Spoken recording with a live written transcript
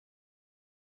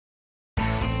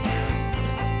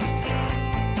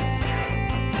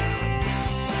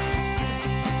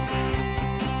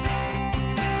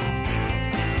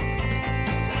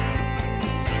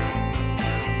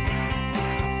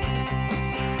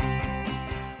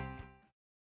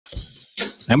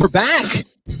And we're back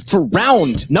for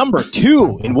round number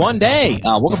 2 in one day.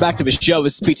 Welcome back to the show.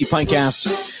 This is PT Pintcast,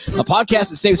 a podcast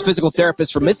that saves physical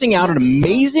therapists from missing out on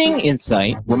amazing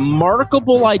insight,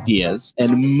 remarkable ideas,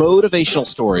 and motivational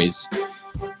stories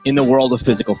in the world of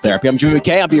physical therapy. I'm Jimmy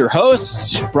McKay. I'll be your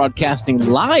host, broadcasting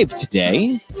live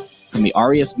today from the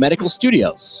Arias Medical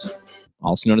Studios,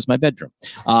 also known as my bedroom.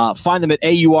 Find them at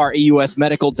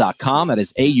aureusmedical.com. That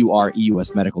is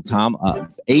aureusmedical.com.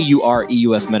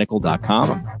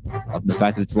 aureusmedical.com. I love the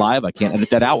fact that it's live. I can't edit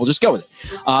that out. We'll just go with it.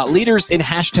 Leaders in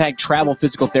hashtag travel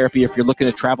physical therapy. If you're looking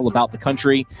to travel about the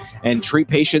country and treat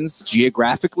patients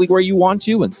geographically where you want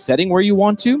to and setting where you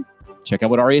want to, check out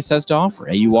what Arias has to offer.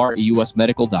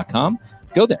 aureusmedical.com.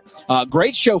 Go there.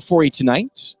 Great show for you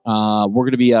tonight. We're going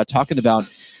to be talking about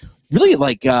really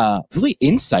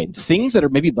insight, things that are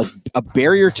maybe like a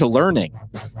barrier to learning.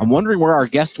 I'm wondering where our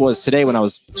guest was today when I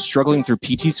was struggling through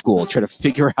PT school, trying to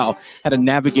figure out how to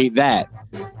navigate that.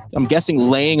 I'm guessing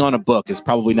laying on a book is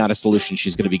probably not a solution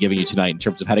she's going to be giving you tonight in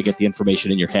terms of how to get the information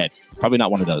in your head. Probably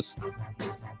not one of those.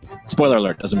 Spoiler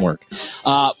alert, doesn't work.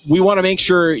 We want to make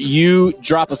sure you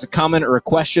drop us a comment or a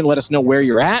question. Let us know where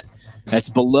you're at. That's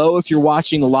below if you're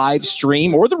watching the live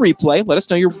stream or the replay. Let us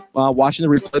know you're watching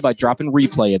the replay by dropping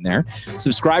replay in there.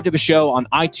 Subscribe to the show on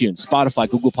iTunes, Spotify,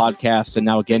 Google Podcasts, and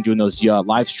now again doing those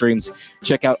live streams.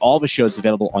 Check out all the shows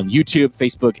available on YouTube,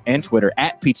 Facebook, and Twitter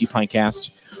at PT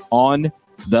Pintcast on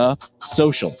the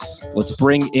socials. Let's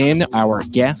bring in our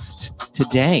guest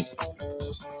today.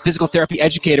 Physical therapy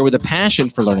educator with a passion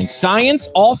for learning science,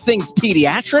 all things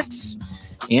pediatrics,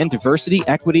 and diversity,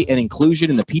 equity, and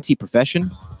inclusion in the PT profession.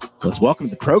 Let's welcome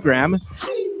to the program,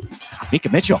 Mica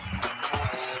Mitchell.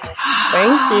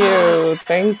 Thank you.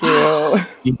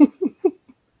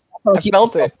 I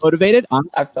felt it. Motivated.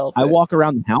 Honestly, I walk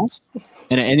around the house,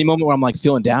 and at any moment where I'm like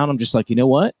feeling down, I'm just like, you know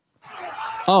what?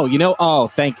 Please,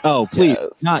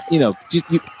 yes. Not,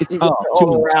 it's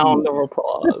all round of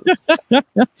applause.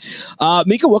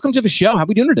 Mica, welcome to the show. How are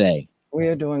we doing today? We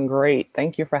are doing great.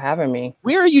 Thank you for having me.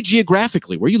 Where are you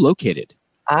geographically? Where are you located?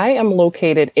 I am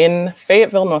located in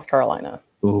Fayetteville, North Carolina.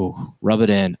 Ooh, rub it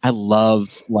in. I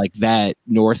love like that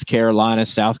North Carolina,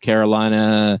 South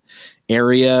Carolina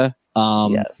area.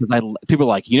 Yes. People are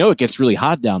like, it gets really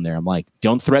hot down there. I'm like,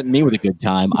 don't threaten me with a good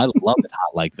time. I love it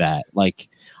hot like that. Like,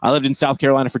 I lived in South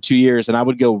Carolina for 2 years, and I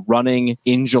would go running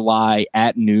in July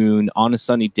at noon on a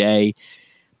sunny day.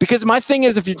 Because my thing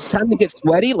is, if it's time to get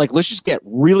sweaty, like, let's just get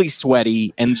really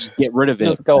sweaty and just get rid of it.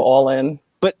 Just go all in.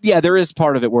 But yeah, there is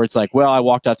part of it where it's like, well, I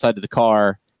walked outside to the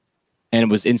car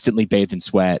and was instantly bathed in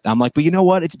sweat. I'm like, but you know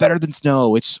what? It's better than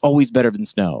snow. It's always better than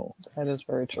snow. That is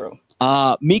very true.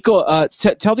 Mica,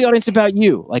 tell the audience about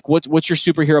you. Like, what's your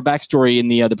superhero backstory in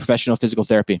the profession of physical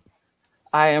therapy?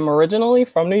 I am originally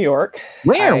from New York.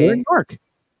 Where in New York?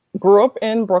 Grew up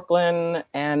in Brooklyn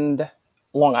and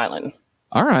Long Island.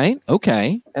 All right.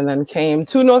 Okay. And then came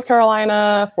to North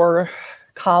Carolina for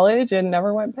college and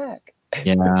never went back.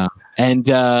 Yeah.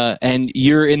 And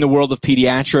you're in the world of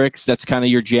pediatrics. That's kind of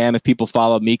your jam. If people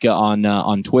follow Mica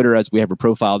on Twitter, as we have her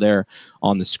profile there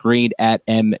on the screen at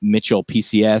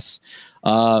mmitchellpcs,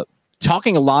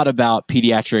 talking a lot about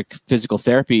pediatric physical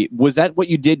therapy. Was that what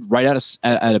you did right out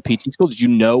at a PT school? Did you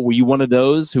know? Were you one of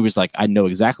those who was like, I know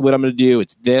exactly what I'm going to do.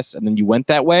 It's this, and then you went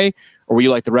that way, or were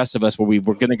you like the rest of us, where we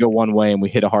were going to go one way and we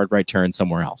hit a hard right turn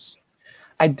somewhere else?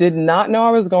 I did not know I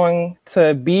was going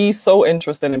to be so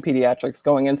interested in pediatrics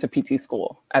going into PT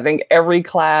school. I think every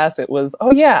class it was,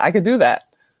 oh yeah, I could do that.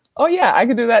 Oh yeah, I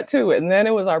could do that too. And then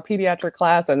it was our pediatric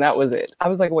class and that was it. I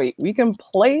was like, wait, we can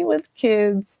play with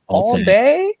kids all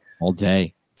day? All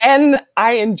day. And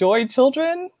I enjoy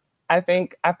children. I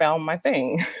think I found my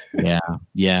thing. Yeah.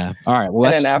 All right.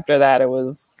 Well, and then after that,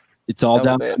 it's all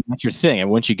down. That's your thing.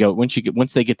 And once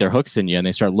they get their hooks in you and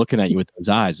they start looking at you with those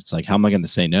eyes, it's like, how am I going to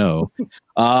say no?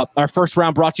 Our first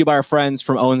round brought to you by our friends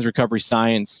from Owens Recovery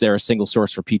Science. They're a single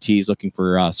source for PTs looking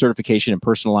for certification in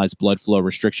personalized blood flow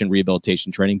restriction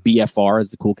rehabilitation training, BFR,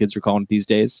 as the cool kids are calling it these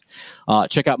days.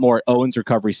 Check out more at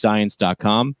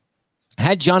owensrecoveryscience.com.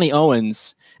 Had Johnny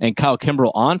Owens and Kyle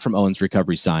Kimbrell on from Owens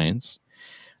Recovery Science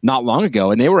not long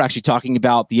ago, and they were actually talking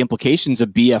about the implications of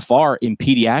BFR in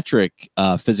pediatric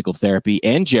physical therapy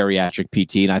and geriatric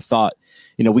PT. And I thought,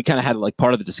 we kind of had like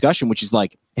part of the discussion, which is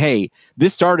like, hey,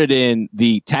 this started in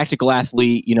the tactical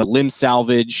athlete, limb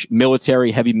salvage,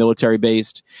 military, heavy military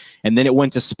based. And then it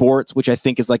went to sports, which I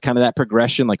think is like kind of that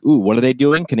progression, like, ooh, what are they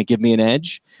doing? Can it give me an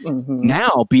edge? Mm-hmm.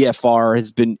 Now BFR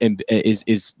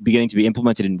is beginning to be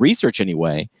implemented in research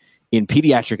anyway, in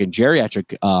pediatric and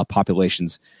geriatric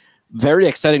populations. very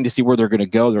exciting to see where they're going to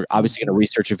go. They're obviously going to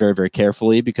research it very, very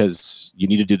carefully because you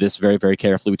need to do this very, very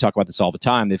carefully. We talk about this all the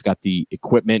time. They've got the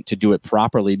equipment to do it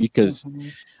properly because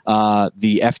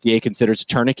the FDA considers a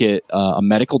tourniquet a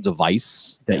medical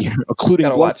device that you're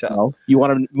including. Watch out. You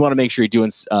want to make sure you're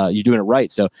doing it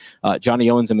right. So Johnny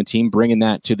Owens and the team bringing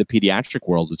that to the pediatric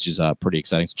world, which is pretty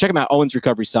exciting. So check them out,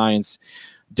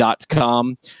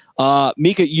 owensrecoveryscience.com.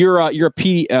 Mica, you're a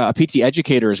PT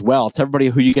educator as well. Tell everybody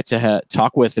who you get to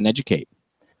talk with and educate.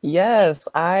 Yes,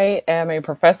 I am a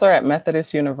professor at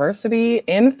Methodist University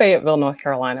in Fayetteville, North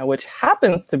Carolina, which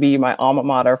happens to be my alma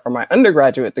mater for my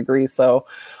undergraduate degree. So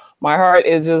my heart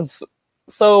is just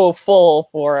so full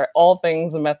for all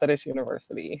things Methodist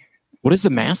University. What is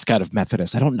the mascot of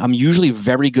Methodist? I'm usually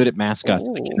very good at mascots.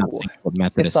 I cannot think of what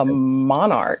Methodist. It's a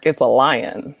monarch. It's a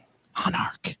lion.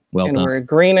 Monarch. Well and done. We're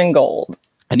green and gold.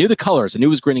 I knew the colors. I knew it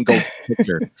was green and gold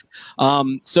picture.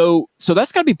 So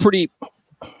that's got to be pretty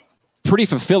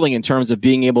fulfilling in terms of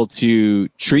being able to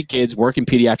treat kids, work in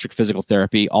pediatric physical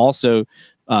therapy, also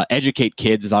educate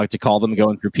kids, as I like to call them,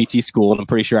 going through PT school. And I'm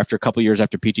pretty sure after a couple of years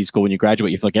after PT school, when you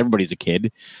graduate, you feel like everybody's a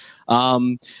kid.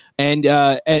 And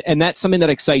that's something that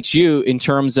excites you in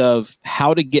terms of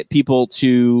how to get people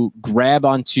to grab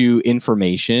onto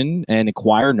information and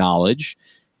acquire knowledge.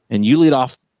 And you lead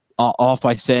off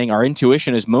by saying our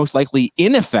intuition is most likely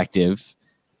ineffective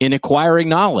in acquiring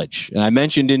knowledge. And I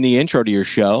mentioned in the intro to your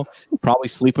show, probably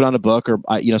sleeping on a book, or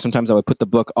sometimes I would put the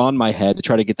book on my head to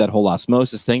try to get that whole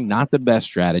osmosis thing. Not the best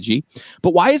strategy.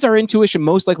 But why is our intuition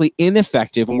most likely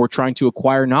ineffective when we're trying to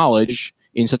acquire knowledge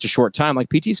in such a short time like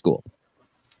PT school?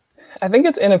 I think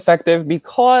it's ineffective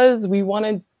because we want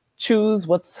to choose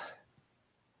what's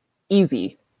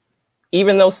easy.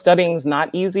 Even though studying is not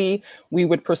easy, we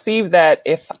would perceive that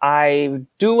if I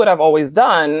do what I've always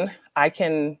done, I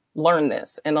can learn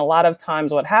this. And a lot of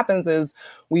times what happens is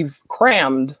we've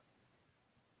crammed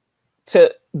to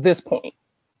this point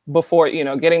before,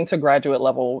 getting to graduate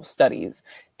level studies,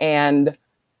 and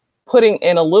putting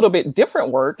in a little bit different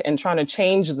work and trying to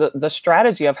change the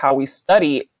strategy of how we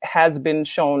study has been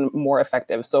shown more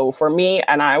effective. So for me,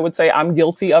 and I would say I'm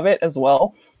guilty of it as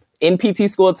well. In PT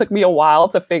school, it took me a while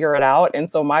to figure it out. And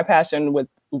so my passion with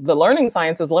the learning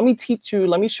science is let me teach you,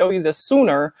 let me show you this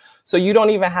sooner so you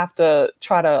don't even have to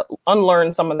try to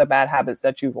unlearn some of the bad habits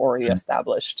that you've already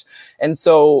established. And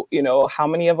so, how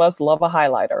many of us love a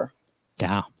highlighter?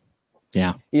 Yeah.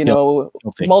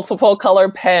 Multiple color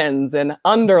pens and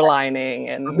underlining.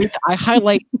 And I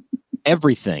highlight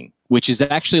everything, which is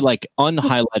actually like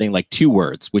unhighlighting like two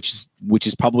words, which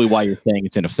is probably why you're saying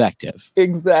it's ineffective.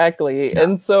 Exactly. Yeah.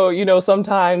 And so,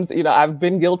 sometimes, I've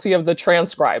been guilty of the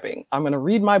transcribing. I'm going to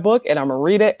read my book and I'm going to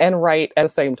read it and write at the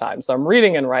same time. So I'm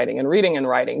reading and writing and reading and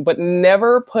writing, but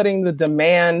never putting the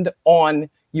demand on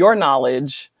your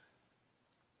knowledge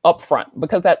up front,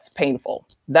 because that's painful.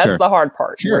 That's the hard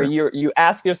part, where you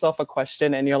ask yourself a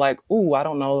question and you're like, ooh, I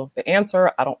don't know the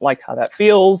answer. I don't like how that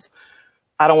feels.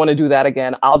 I don't want to do that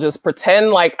again. I'll just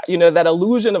pretend like, that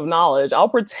illusion of knowledge. I'll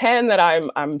pretend that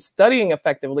I'm studying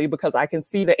effectively because I can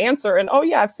see the answer. And, oh,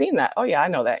 yeah, I've seen that. Oh, yeah, I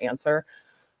know that answer.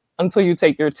 Until you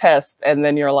take your test. And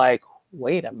then you're like,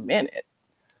 wait a minute.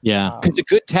 Yeah, because a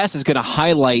good test is going to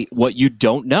highlight what you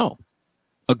don't know.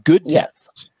 A good test.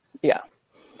 Yes. Yeah.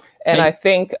 And I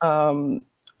think, well,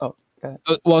 I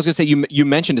was going to say, you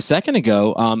mentioned a second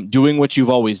ago, doing what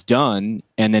you've always done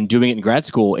and then doing it in grad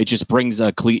school. It just brings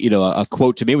a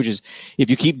quote to me, which is, if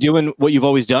you keep doing what you've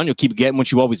always done, you'll keep getting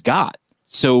what you've always got.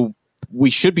 So we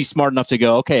should be smart enough to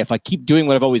go, okay, if I keep doing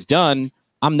what I've always done,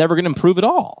 I'm never going to improve at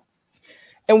all.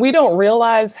 And we don't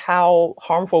realize how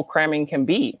harmful cramming can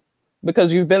be,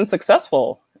 because you've been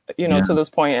successful, to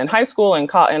this point in high school and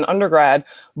undergrad,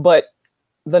 but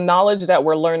the knowledge that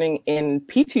we're learning in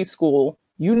PT school,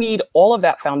 you need all of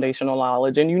that foundational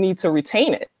knowledge and you need to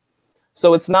retain it.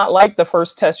 So it's not like the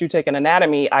first test you take in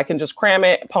anatomy, I can just cram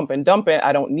it, pump and dump it.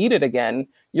 I don't need it again.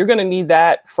 You're going to need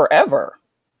that forever.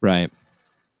 Right.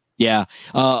 Yeah.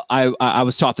 I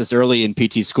was taught this early in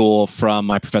PT school from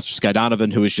my professor, Sky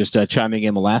Donovan, who was just chiming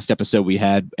in the last episode we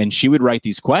had. And she would write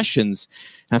these questions.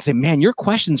 And I'd say, man, your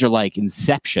questions are like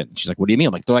Inception. She's like, what do you mean?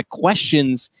 I'm like, they're like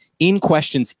questions in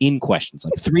questions in questions,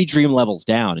 like 3 dream levels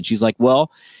down. And she's like,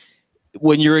 well,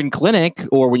 when you're in clinic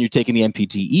or when you're taking the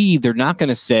MPTE, they're not going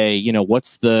to say,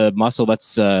 what's the muscle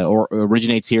that's or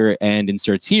originates here and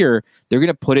inserts here. They're going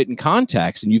to put it in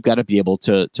context, and you've got to be able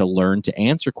to learn to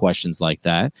answer questions like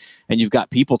that. And you've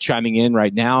got people chiming in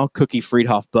right now. Cookie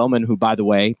Friedhoff Bowman, who, by the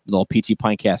way, the little PT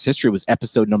Pinecast history was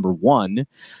episode number 1.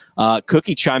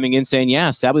 Cookie chiming in saying,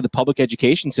 yeah, sadly, the public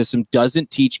education system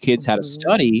doesn't teach kids how to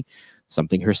study.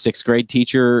 something her sixth grade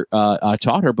teacher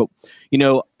taught her. But, you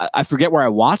know, I forget where I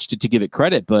watched it to give it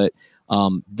credit, but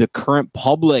the current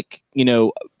public,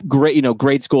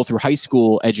 grade school through high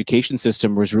school education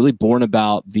system was really born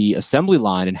about the assembly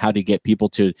line and how to get people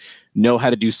to know how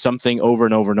to do something over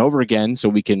and over and over again, so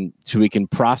we can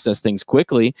process things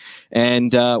quickly.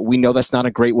 And we know that's not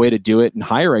a great way to do it in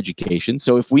higher education.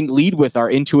 So if we lead with our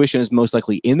intuition is most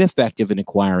likely ineffective in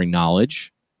acquiring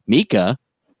knowledge, Mica,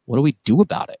 what do we do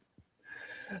about it?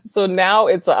 So now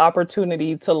it's an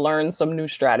opportunity to learn some new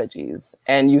strategies,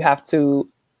 and you have to,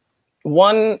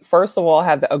 first of all,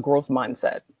 have a growth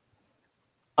mindset.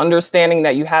 Understanding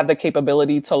that you have the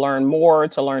capability to learn more,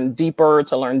 to learn deeper,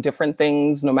 to learn different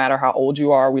things, no matter how old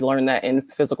you are. We learn that in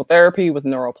physical therapy with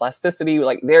neuroplasticity.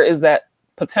 Like, there is that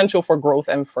potential for growth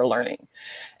and for learning.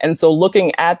 And so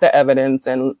looking at the evidence,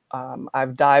 and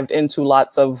I've dived into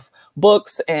lots of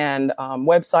books and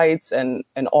websites and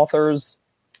authors,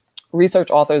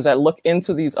 research authors that look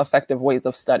into these effective ways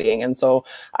of studying. And so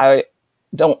I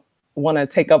don't want to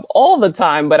take up all the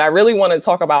time, but I really want to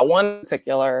talk about one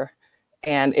particular,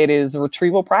 and it is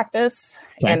retrieval practice.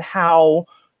 Okay. And how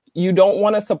you don't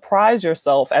want to surprise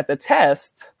yourself at the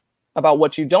test about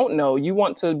what you don't know. You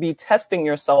want to be testing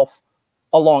yourself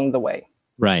along the way.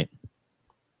 Right.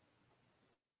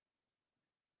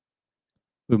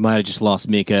 We might have just lost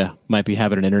Mica. Might be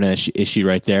having an internet issue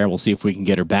right there. We'll see if we can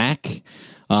get her back.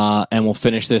 And we'll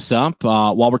finish this up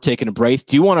while we're taking a break.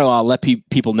 Do you want to let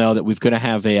people know that we're going to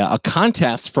have a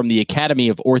contest from the Academy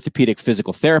of Orthopedic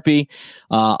Physical Therapy,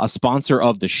 a sponsor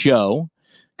of the show?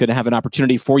 Going to have an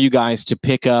opportunity for you guys to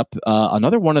pick up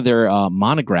another one of their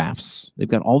monographs. They've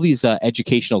got all these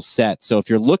educational sets. So if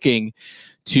you're looking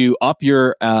to up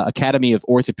your Academy of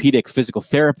Orthopedic Physical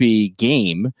Therapy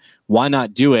game, why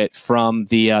not do it from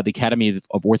the Academy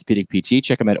of Orthopedic PT?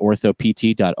 Check them at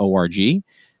orthopt.org.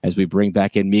 As we bring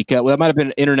back in Mica. Well, that might have been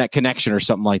an internet connection or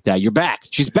something like that. You're back.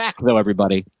 She's back, though,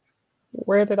 everybody.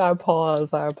 Where did I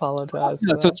pause? I apologize.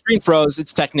 So the screen froze.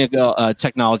 It's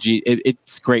technology.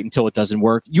 It's great until it doesn't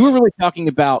work. You were really talking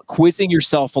about quizzing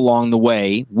yourself along the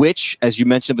way, which, as you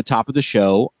mentioned at the top of the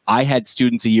show, I had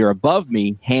students a year above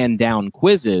me hand down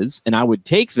quizzes, and I would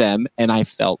take them, and I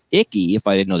felt icky if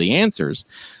I didn't know the answers,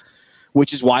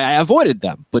 which is why I avoided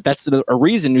them. But that's a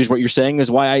reason, is what you're saying, is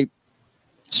why I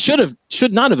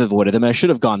should not have avoided them. And I should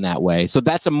have gone that way. So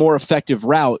that's a more effective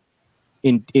route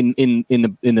in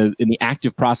the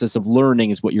active process of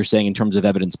learning, is what you're saying, in terms of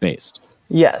evidence based.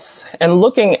 Yes, and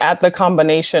looking at the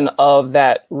combination of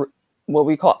that,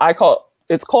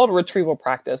 it's called retrieval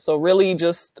practice. So really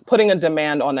just putting a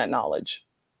demand on that knowledge,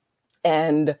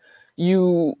 and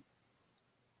you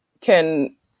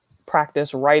can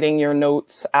practice writing your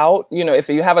notes out. You know, if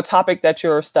you have a topic that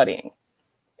you're studying,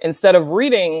 instead of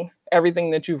reading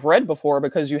everything that you've read before,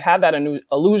 because you have that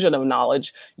illusion of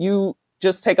knowledge, you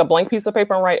just take a blank piece of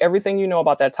paper and write everything you know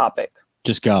about that topic.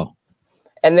 Just go.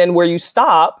 And then where you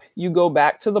stop, you go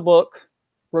back to the book,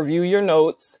 review your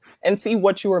notes, and see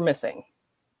what you were missing.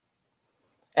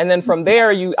 And then from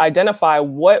there, you identify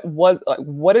what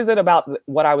is it about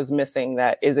what I was missing?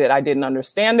 That is it, I didn't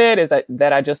understand it? Is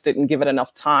that I just didn't give it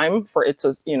enough time for it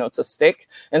to, to stick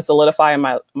and solidify in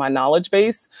my knowledge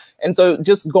base? And so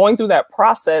just going through that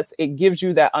process, it gives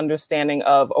you that understanding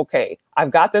of, okay,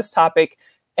 I've got this topic.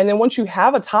 And then once you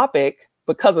have a topic,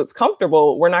 because it's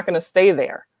comfortable, we're not going to stay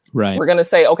there. Right. We're going to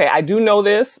say, okay, I do know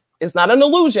this. It's not an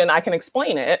illusion. I can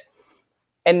explain it.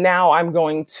 And now I'm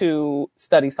going to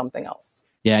study something else.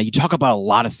 Yeah, you talk about a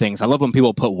lot of things. I love when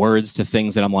people put words to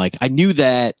things that I'm like, I knew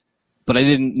that, but I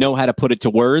didn't know how to put it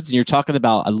to words. And you're talking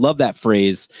about, I love that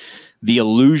phrase, the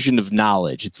illusion of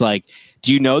knowledge. It's like,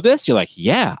 do you know this? You're like,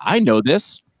 yeah, I know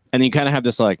this. And then you kind of have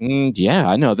this like, yeah,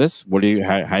 I know this. How are you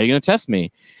going to test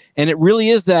me? And it really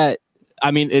is that. I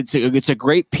mean, it's a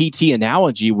great PT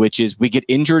analogy, which is we get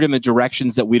injured in the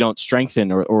directions that we don't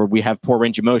strengthen, or we have poor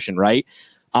range of motion, right?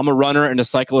 I'm a runner and a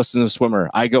cyclist and a swimmer.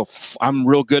 I'm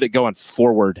real good at going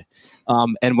forward.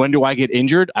 And when do I get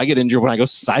injured? I get injured when I go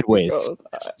sideways.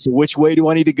 So which way do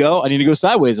I need to go? I need to go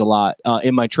sideways a lot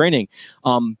in my training.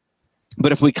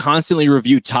 But if we constantly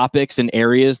review topics and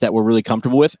areas that we're really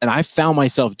comfortable with, and I found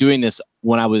myself doing this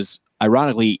when I was,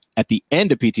 ironically, at the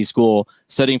end of PT school,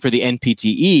 studying for the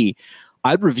NPTE,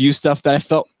 I'd review stuff that I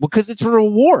felt, because it's a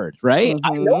reward, right?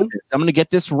 I know this. I'm going to get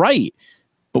this right.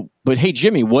 But hey,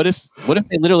 Jimmy, what if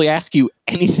they literally ask you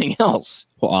anything else?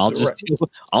 Well,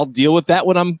 I'll deal with that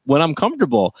when I'm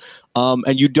comfortable.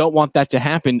 And you don't want that to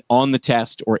happen on the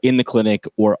test or in the clinic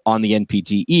or on the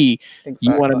NPTE. Exactly.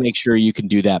 You want to make sure you can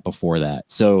do that before that.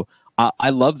 So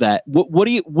I love that. What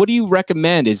do you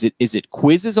recommend? Is it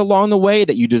quizzes along the way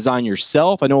that you design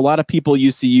yourself? I know a lot of people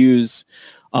used to use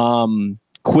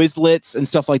Quizlets and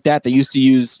stuff like that. They used to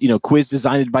use, quiz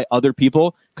designed by other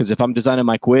people, because if I'm designing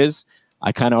my quiz,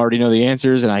 I kind of already know the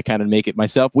answers and I kind of make it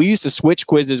myself. We used to switch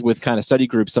quizzes with kind of study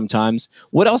groups sometimes.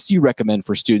 What else do you recommend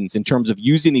for students in terms of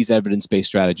using these evidence-based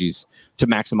strategies to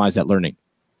maximize that learning?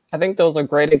 I think those are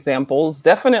great examples.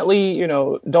 Definitely,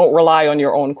 don't rely on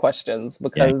your own questions,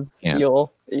 because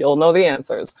you'll know the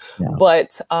answers. Yeah.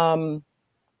 But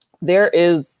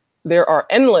there are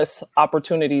endless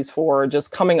opportunities for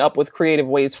just coming up with creative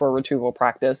ways for retrieval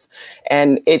practice.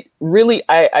 And it really,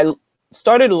 I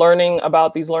started learning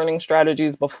about these learning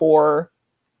strategies before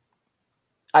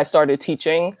I started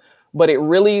teaching, but it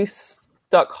really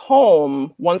stuck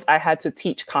home once I had to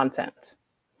teach content.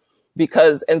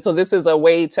 And so this is a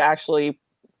way to actually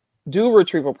do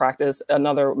retrieval practice.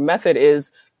 Another method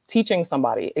is teaching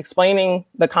somebody, explaining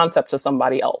the concept to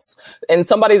somebody else, and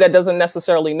somebody that doesn't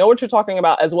necessarily know what you're talking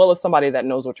about, as well as somebody that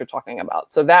knows what you're talking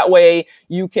about. So that way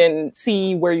you can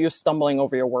see where you're stumbling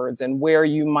over your words and where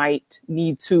you might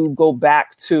need to go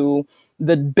back to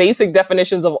the basic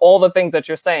definitions of all the things that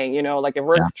you're saying. Like if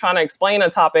we're trying to explain a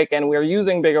topic and we're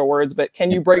using bigger words, but can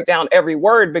you break down every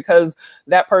word, because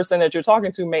that person that you're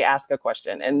talking to may ask a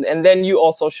question, and then you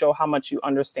also show how much you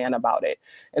understand about it.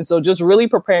 And so just really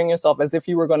preparing yourself as if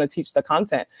you were going to teach the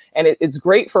content. And it's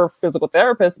great for physical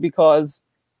therapists, because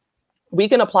we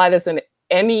can apply this in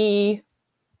any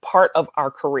part of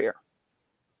our career.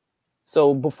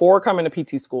 So before coming to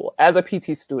PT school, as a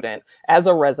PT student, as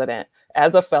a resident,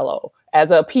 as a fellow, as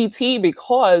a PT,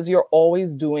 because you're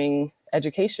always doing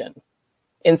education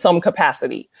in some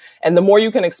capacity. And the more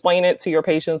you can explain it to your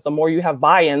patients, the more you have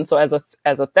buy-in. So as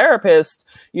a therapist,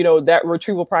 that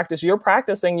retrieval practice, you're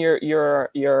practicing your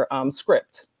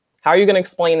script. How are you going to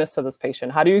explain this to this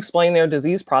patient? How do you explain their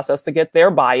disease process to get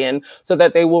their buy-in so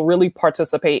that they will really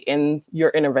participate in your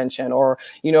intervention? Or,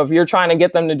 if you're trying to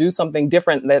get them to do something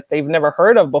different that they've never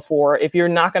heard of before, if you're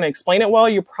not going to explain it well,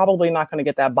 you're probably not going to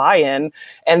get that buy-in.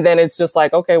 And then it's just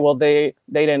like, okay, well, they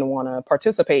didn't want to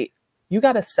participate. You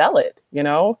got to sell it.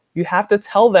 You have to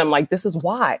tell them, like, this is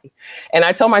why. And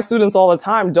I tell my students all the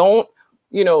time, don't,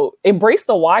 embrace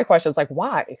the why questions. Like,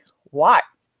 why?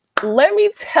 Let me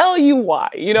tell you why,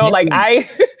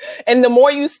 and the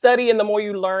more you study and the more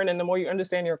you learn and the more you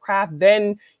understand your craft,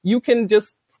 then you can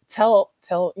just tell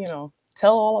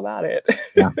all about it.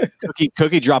 Yeah.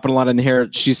 Cookie dropping a lot in here.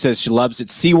 She says she loves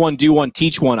it. See one, do one,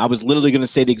 teach one. I was literally going to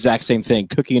say the exact same thing.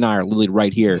 Cookie and I are literally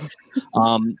right here.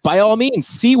 By all means,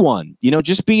 see one,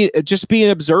 just be an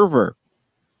observer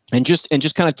and just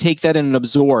kind of take that in and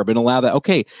absorb and allow that.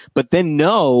 Okay. But then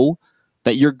know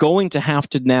that you're going to have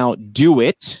to now do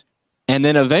it. And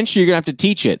then eventually you're going to have to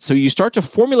teach it. So you start to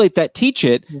formulate that teach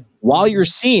it while you're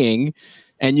seeing,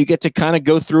 and you get to kind of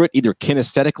go through it either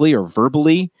kinesthetically or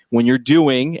verbally when you're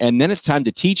doing, and then it's time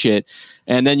to teach it.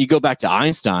 And then you go back to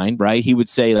Einstein, right? He would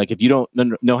say, like, if you don't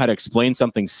know how to explain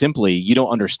something simply, you don't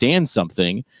understand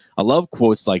something. I love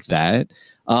quotes like that.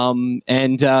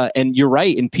 And you're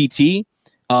right, in PT,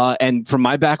 and from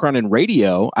my background in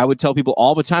radio, I would tell people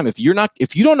all the time, if you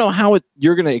don't know how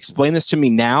you're going to explain this to me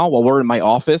now while we're in my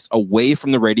office away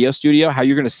from the radio studio, how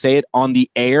you're going to say it on the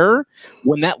air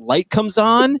when that light comes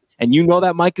on and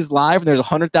that mic is live and there's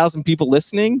 100,000 people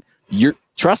listening,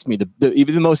 trust me,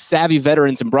 even the most savvy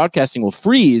veterans in broadcasting will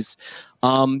freeze.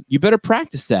 You better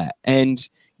practice that. And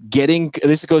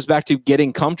this goes back to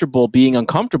getting comfortable being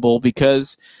uncomfortable,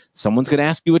 because someone's going to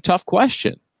ask you a tough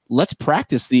question. Let's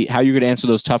practice how you're going to answer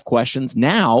those tough questions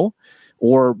now,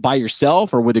 or by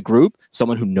yourself or with a group,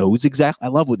 someone who knows exactly. I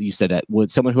love what you said, that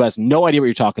with someone who has no idea what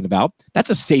you're talking about. That's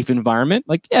a safe environment.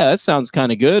 Like, yeah, that sounds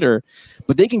kind of good,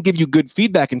 but they can give you good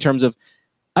feedback in terms of,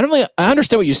 I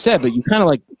understand what you said, but you kind of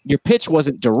like, your pitch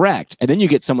wasn't direct. And then you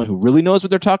get someone who really knows what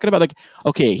they're talking about. Like,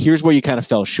 okay, here's where you kind of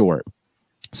fell short.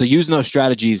 So using those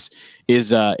strategies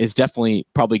is definitely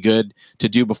probably good to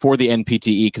do before the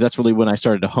NPTE, because that's really when I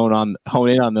started to hone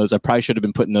in on those. I probably should have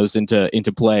been putting those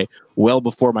into play well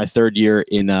before my third year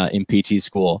in PT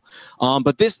school.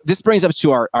 But this brings us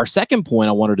to our second point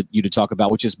I wanted you to talk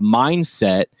about, which is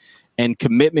mindset and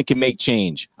commitment can make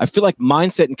change. I feel like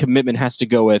mindset and commitment has to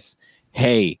go with,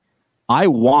 hey, I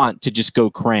want to just go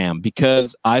cram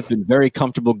because I've been very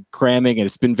comfortable cramming and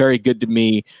it's been very good to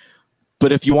me.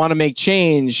 But if you want to make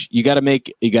change, you got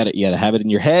to have it in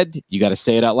your head. You got to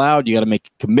say it out loud. You got to make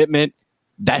a commitment.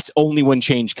 That's only when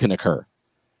change can occur.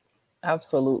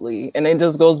 Absolutely. And it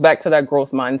just goes back to that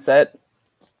growth mindset,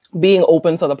 being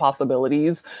open to the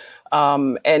possibilities,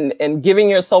 and giving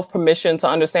yourself permission to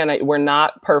understand that we're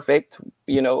not perfect.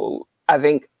 I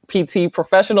think PT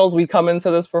professionals. We come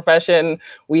into this profession,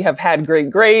 we have had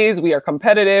great grades, we are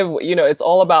competitive. You know, it's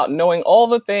all about knowing all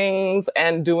the things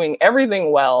and doing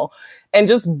everything well, and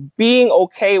just being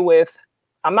okay with,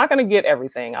 I'm not going to get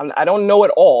everything. I don't know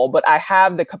it all, but I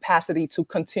have the capacity to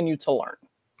continue to learn.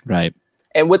 Right.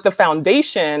 And with the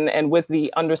foundation and with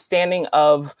the understanding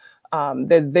of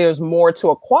that there's more to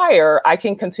acquire, I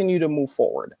can continue to move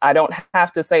forward. I don't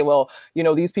have to say, well, you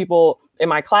know, these people in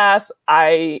my class,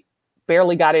 I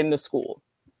barely got into school.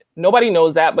 Nobody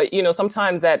knows that, but you know,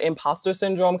 sometimes that imposter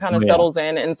syndrome kind of settles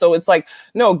in. And so it's like,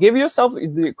 no, give yourself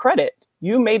the credit.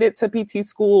 You made it to PT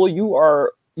school.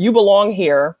 You belong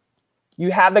here.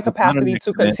 You have the capacity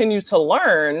to continue to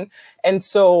learn. And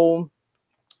so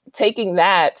taking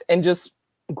that and just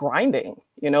grinding,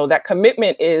 you know, that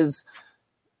commitment is,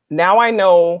 now I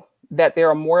know that there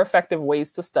are more effective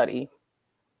ways to study.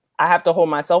 I have to hold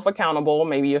myself accountable,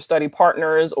 maybe your study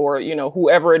partners or, you know,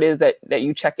 whoever it is that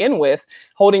you check in with,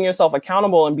 holding yourself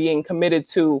accountable and being committed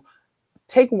to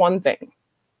take one thing.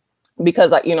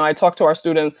 Because, you know, I talk to our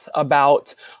students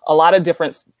about a lot of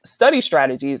different study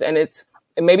strategies, and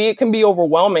maybe it can be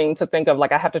overwhelming to think of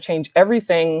like, I have to change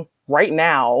everything right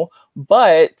now,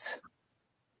 but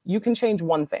you can change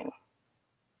one thing.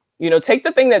 You know, take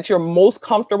the thing that you're most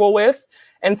comfortable with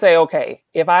and say, okay,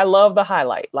 if I love the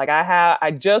highlight, like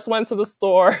I just went to the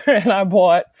store and I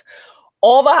bought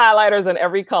all the highlighters in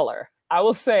every color. I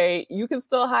will say you can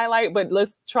still highlight, but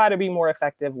let's try to be more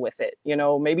effective with it. You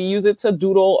know, maybe use it to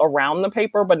doodle around the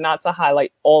paper, but not to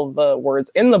highlight all the words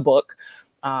in the book.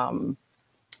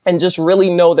 And just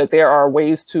really know that there are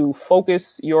ways to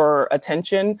focus your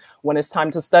attention when it's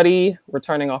time to study. We're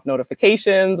turning off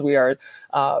notifications. We are,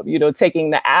 you know,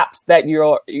 taking the apps that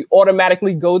you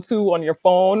automatically go to on your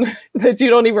phone that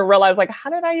you don't even realize, like, how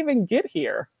did I even get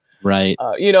here? Right.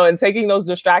 You know, and taking those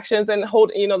distractions and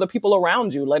you know, the people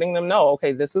around you, letting them know,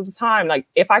 okay, this is the time. Like,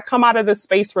 if I come out of this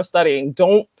space for studying,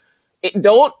 don't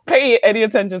pay any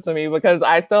attention to me because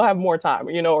I still have more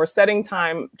time, you know, or setting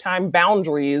time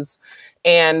boundaries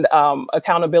and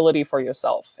accountability for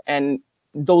yourself. And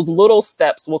those little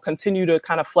steps will continue to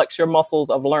kind of flex your muscles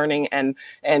of learning, and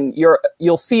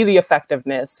you'll see the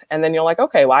effectiveness. And then you're like,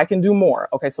 okay, well, I can do more.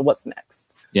 Okay, so what's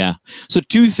next? Yeah. So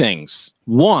two things.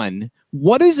 One,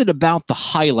 what is it about the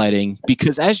highlighting?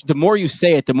 Because the more you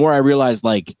say it, the more I realize,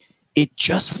 like, it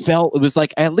just felt, it was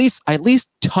like I at least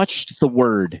touched the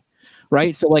word.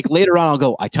 Right. So like later on, I'll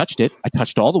go, I touched it. I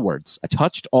touched all the words.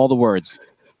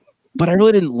 But I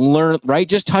really didn't learn, right?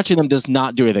 Just touching them does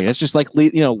not do anything. It's just like,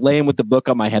 you know, laying with the book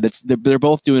on my head. They're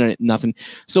both doing nothing.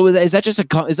 So is that just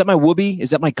is that my whoopee? Is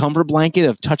that my comfort blanket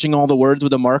of touching all the words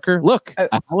with a marker? Look, I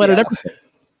highlighted everything.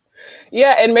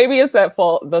 Yeah, and maybe it's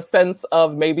the sense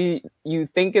of maybe you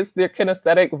think it's the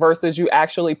kinesthetic versus you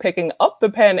actually picking up the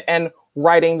pen and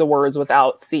writing the words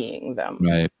without seeing them.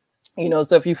 Right. You know,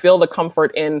 so if you feel the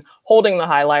comfort in holding the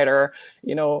highlighter,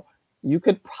 you know, you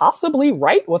could possibly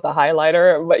write with a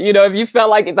highlighter, but, you know, if you felt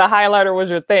like the highlighter was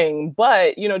your thing,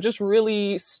 but, you know, just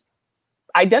really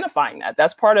identifying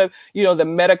that's part of, you know, the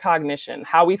metacognition,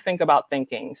 how we think about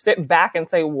thinking. Sit back and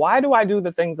say, why do I do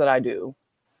the things that I do?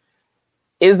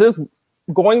 Is this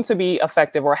going to be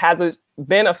effective, or has it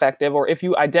been effective? Or if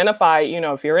you identify, you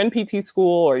know, if you're in PT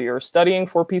school or you're studying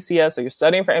for PCS or you're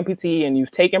studying for MPT and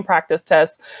you've taken practice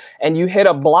tests and you hit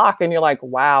a block and you're like,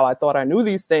 wow, I thought I knew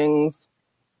these things,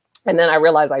 and then I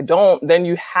realize I don't, then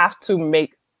you have to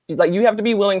you have to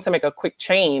be willing to make a quick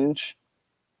change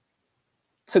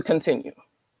to continue.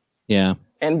 Yeah.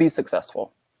 And be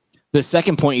successful. The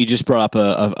second point you just brought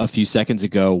up a few seconds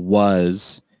ago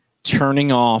was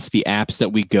turning off the apps that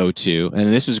we go to.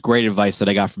 And this was great advice that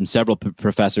I got from several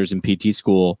professors in PT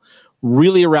school,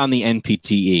 really around the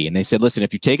NPTE. And they said, listen,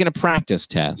 if you're taking a practice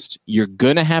test, you're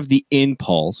going to have the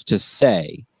impulse to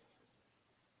say,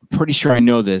 I'm pretty sure I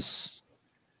know this.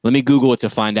 Let me Google it to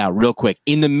find out real quick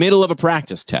in the middle of a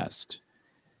practice test.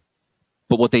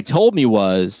 But what they told me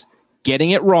was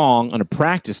getting it wrong on a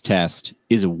practice test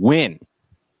is a win.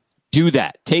 Do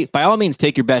that. By all means,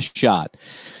 take your best shot.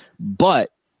 But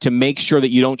to make sure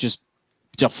that you don't just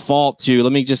default to,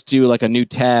 let me just do like a new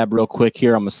tab real quick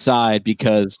here on the side,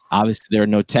 because obviously there are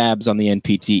no tabs on the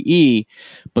NPTE,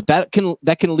 but that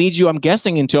can lead you, I'm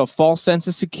guessing, into a false sense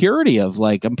of security of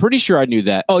like, I'm pretty sure I knew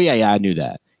that. Oh yeah, I knew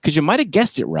that. Because you might have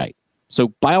guessed it right. So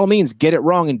by all means, get it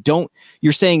wrong, and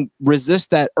you're saying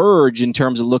resist that urge in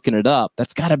terms of looking it up.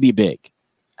 That's got to be big.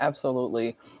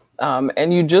 Absolutely.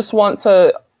 And you just want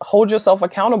to hold yourself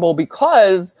accountable,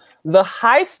 because the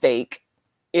high stake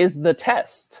is the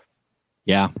test.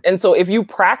 Yeah. And so if you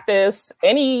practice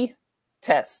any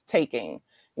test taking,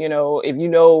 you know,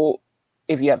 if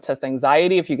if you have test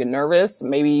anxiety, if you get nervous,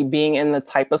 maybe being in the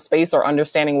type of space or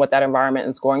understanding what that environment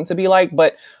is going to be like,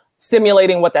 but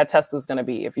simulating what that test is going to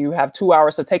be. If you have 2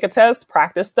 hours to take a test,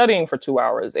 practice studying for 2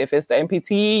 hours. If it's the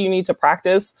NPTE, you need to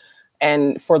practice.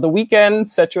 And for the weekend,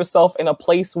 set yourself in a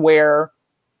place where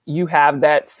you have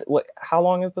that. How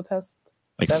long is the test?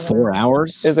 Like 4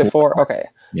 hours? Is it 4? Okay.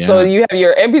 Yeah. So you have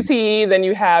your NPTE, then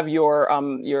you have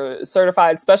your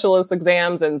certified specialist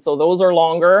exams. And so those are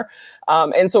longer.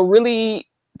 And so really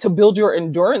to build your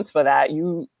endurance for that,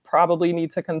 you probably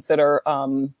need to consider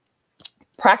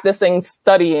practicing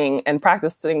studying and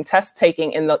practicing test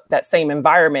taking in that same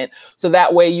environment. So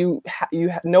that way you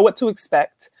know what to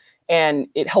expect and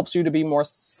it helps you to be more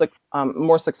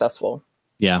successful.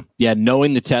 Yeah. Yeah.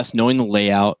 Knowing the test, knowing the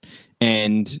layout,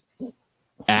 and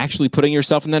actually putting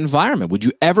yourself in that environment. Would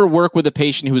you ever work with a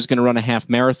patient who was going to run a half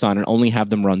marathon and only have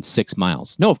them run 6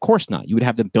 miles? No, of course not. You would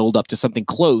have them build up to something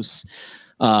close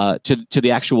to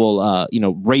the actual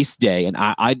race day. And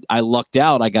I lucked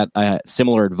out. I got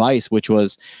similar advice, which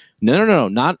was no,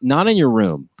 not in your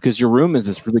room, because your room is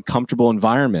this really comfortable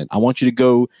environment. I want you to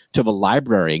go to the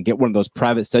library and get one of those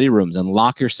private study rooms and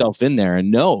lock yourself in there. And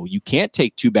no, you can't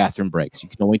take 2 bathroom breaks. You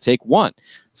can only take 1.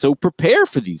 So prepare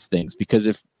for these things, because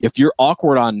if you're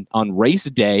awkward on race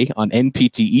day, on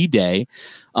NPTE day,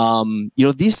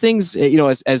 these things,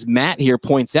 as Matt here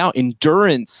points out,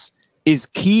 endurance is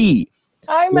key.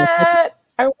 Hi, Matt.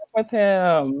 I work with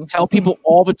him. Tell people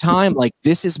all the time, like,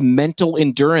 this is mental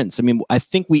endurance. I mean, I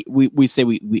think we say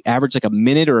we average like a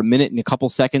minute or a minute and a couple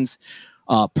seconds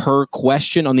per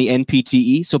question on the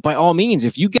NPTE. So by all means,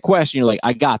 if you get a question, you're like,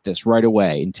 I got this right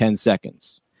away in 10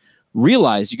 seconds.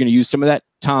 Realize you're going to use some of that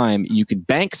time. You can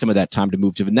bank some of that time to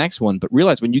move to the next one. But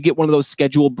realize when you get one of those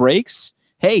scheduled breaks,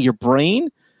 hey, your brain,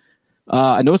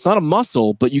 I know it's not a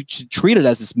muscle, but you should treat it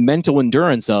as this mental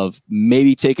endurance of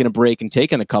maybe taking a break and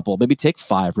taking a couple, maybe take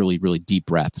 5 really, really deep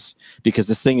breaths, because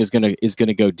this thing is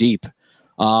gonna go deep.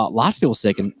 Lots of people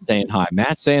saying hi.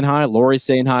 Matt's saying hi. Lori's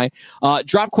saying hi.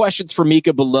 Drop questions for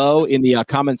Mica below in the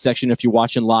comment section if you're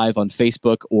watching live on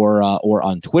Facebook or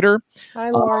on Twitter. Hi,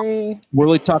 Lori. We're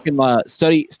really talking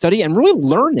study and really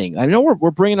learning. I know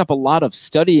we're bringing up a lot of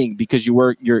studying because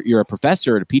you're a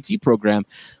professor at a PT program,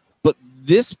 but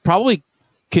this probably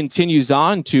continues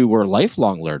on to we're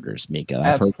lifelong learners, Mica.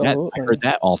 I heard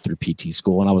that all through PT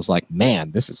school, and I was like,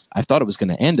 man, I thought it was going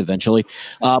to end eventually.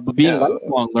 But being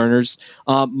lifelong learners,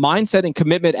 mindset and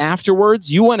commitment afterwards,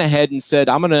 you went ahead and said,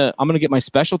 I'm gonna get my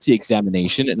specialty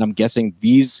examination, and I'm guessing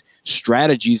these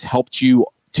strategies helped you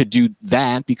to do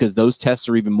that, because those tests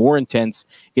are even more intense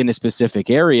in a specific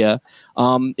area.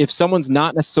 If someone's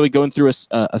not necessarily going through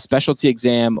a specialty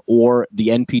exam or the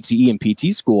NPTE and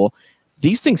PT school,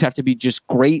 these things have to be just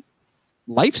great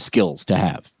life skills to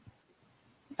have.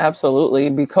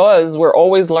 Absolutely, because we're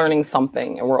always learning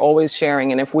something and we're always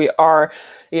sharing. And if we are,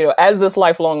 as this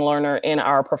lifelong learner in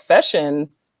our profession,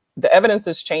 the evidence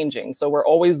is changing. So we're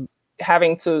always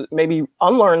having to maybe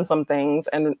unlearn some things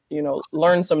and,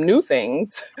 learn some new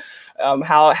things.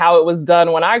 How it was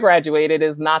done when I graduated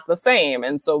is not the same.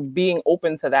 And so being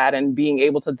open to that and being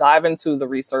able to dive into the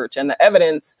research and the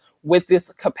evidence with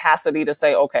this capacity to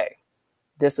say, okay,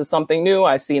 this is something new.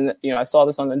 I saw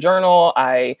this on the journal.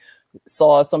 I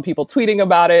saw some people tweeting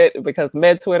about it, because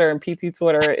med Twitter and PT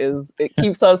Twitter it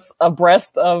keeps us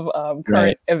abreast of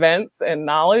current events and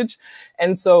knowledge.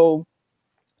 And so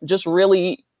just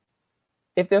really,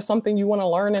 if there's something you want to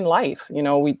learn in life,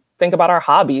 we think about our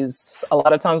hobbies. A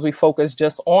lot of times we focus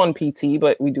just on PT,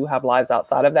 but we do have lives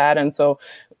outside of that. And so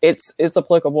it's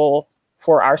applicable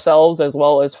for ourselves as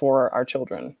well as for our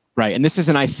children. Right. And this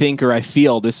isn't I think or I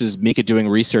feel. This is Mica doing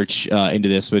research into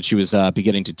this, but she was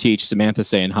beginning to teach. Samantha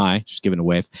saying hi, just giving a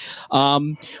wave.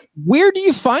 Where do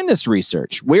you find this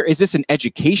research? Where is this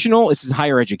is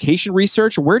higher education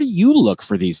research? Or where do you look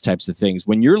for these types of things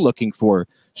when you're looking for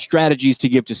strategies to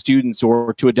give to students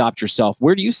or to adopt yourself?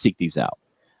 Where do you seek these out?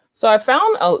 So I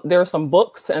found there are some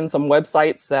books and some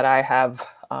websites that I have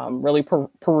really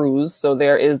perused. So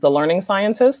there is The Learning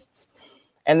Scientists.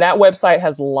 And that website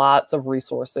has lots of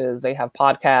resources. They have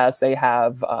podcasts. They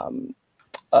have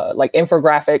like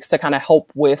infographics to kind of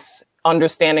help with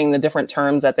understanding the different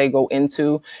terms that they go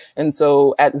into. And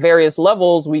so at various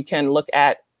levels, we can look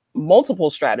at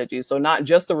multiple strategies. So not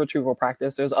just the retrieval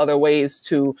practice. There's other ways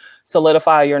to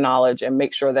solidify your knowledge and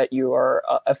make sure that you are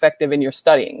effective in your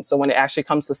studying. So when it actually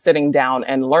comes to sitting down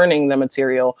and learning the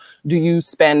material, do you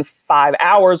spend 5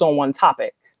 hours on one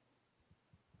topic?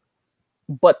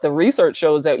 But the research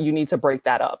shows that you need to break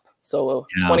that up. So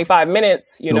 25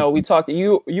 minutes, we talked,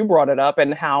 you brought it up,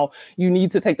 and how you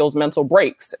need to take those mental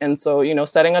breaks. And so,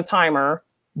 setting a timer,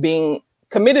 being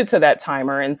committed to that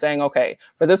timer and saying, okay,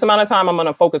 for this amount of time, I'm going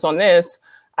to focus on this.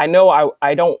 I know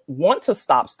I don't want to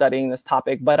stop studying this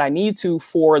topic, but I need to,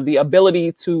 for the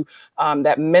ability to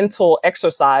that mental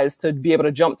exercise to be able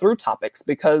to jump through topics,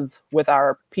 because with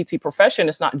our PT profession,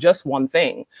 it's not just one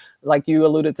thing. Like you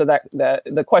alluded to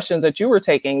the questions that you were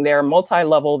taking, they're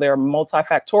multi-level, they're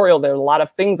multifactorial. There are a lot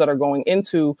of things that are going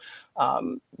into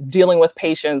dealing with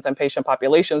patients and patient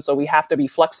populations. So we have to be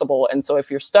flexible. And so if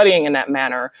you're studying in that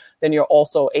manner, then you're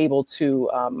also able to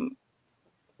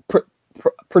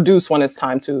produce when it's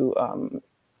time to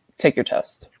take your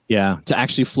test. Yeah, to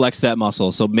actually flex that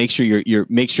muscle. So make sure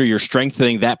you're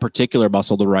strengthening that particular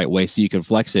muscle the right way so you can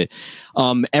flex it.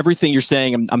 Everything you're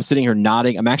saying, I'm sitting here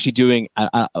nodding. I'm actually doing.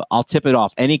 I'll tip it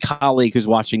off. Any colleague who's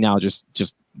watching now, just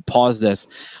pause this.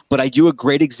 But I do a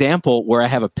great example where I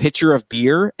have a pitcher of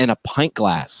beer and a pint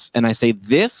glass, and I say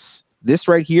this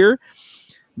right here.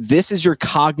 This is your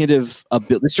cognitive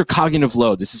ability. This is your cognitive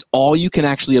load. This is all you can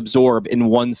actually absorb in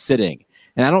one sitting.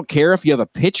 And I don't care if you have a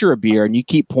pitcher of beer and you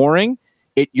keep pouring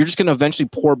it, you're just going to eventually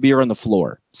pour beer on the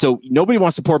floor. So nobody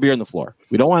wants to pour beer on the floor.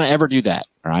 We don't want to ever do that.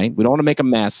 All right. We don't want to make a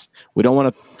mess. We don't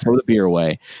want to throw the beer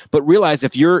away. But realize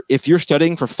if you're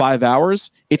studying for 5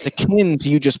 hours, it's akin to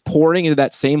you just pouring into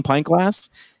that same pint glass.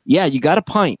 Yeah, you got a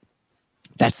pint.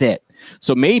 That's it.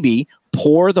 So maybe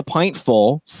pour the pint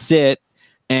full, sit,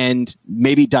 and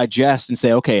maybe digest and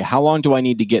say, okay, how long do I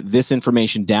need to get this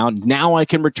information down? Now I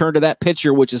can return to that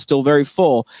pitcher, which is still very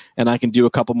full, and I can do a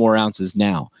couple more ounces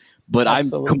now. But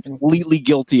absolutely. I'm completely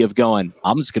guilty of going,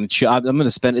 I'm just going to I'm going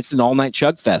to spend, it's an all-night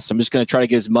chug fest. I'm just going to try to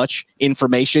get as much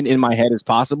information in my head as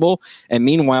possible. And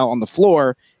meanwhile, on the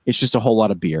floor, it's just a whole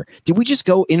lot of beer. Did we just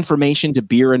go information to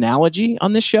beer analogy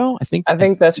on this show? I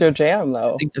think that's your jam,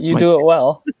 though. You do it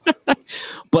well.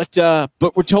 But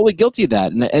we're totally guilty of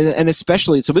that. And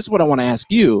especially, so this is what I want to ask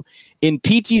you. In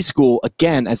PT school,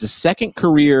 again, as a second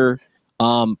career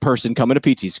person coming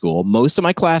to PT school, most of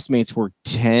my classmates were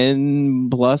 10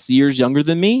 plus years younger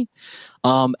than me.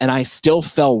 And I still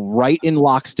fell right in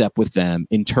lockstep with them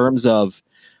in terms of,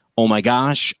 oh my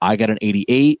gosh, I got an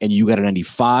 88 and you got a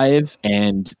 95,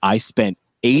 and I spent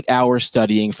 8 hours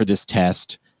studying for this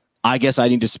test. I guess I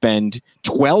need to spend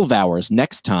 12 hours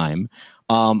next time.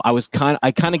 I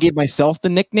kind of gave myself the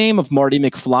nickname of Marty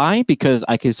McFly because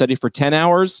I could study for 10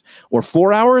 hours or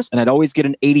 4 hours, and I'd always get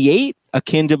an 88,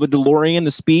 akin to the DeLorean,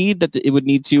 the speed that it would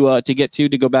need to get to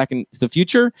go back into the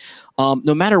future.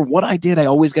 No matter what I did, I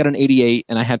always got an 88,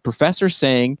 and I had professors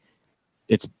saying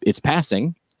it's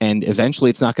passing, and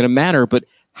eventually it's not going to matter. But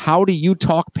how do you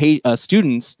talk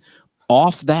students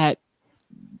off that?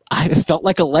 I felt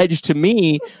like a ledge to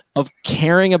me of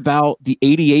caring about the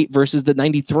 88 versus the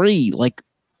 93. Like,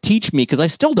 teach me, because I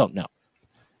still don't know.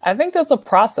 I think that's a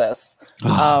process. We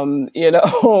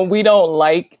don't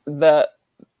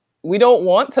we don't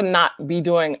want to not be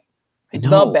doing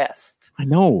the best. I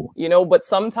know. But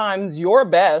sometimes your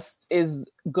best is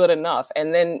good enough.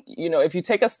 And then, if you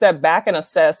take a step back and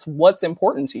assess what's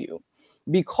important to you,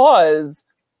 because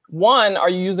one, are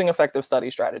you using effective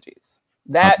study strategies?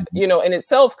 That, in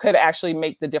itself could actually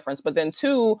make the difference. But then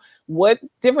two, what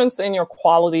difference in your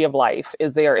quality of life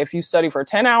is there if you study for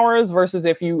 10 hours versus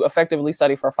if you effectively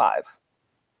study for 5?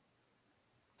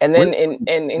 And then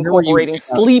incorporating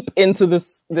sleep into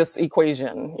this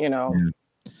equation, Yeah.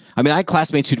 I mean, I had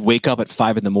classmates who'd wake up at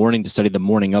 5 in the morning to study the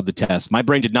morning of the test. My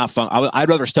brain did not I'd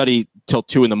rather study till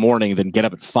 2 in the morning than get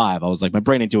up at 5. I was like, my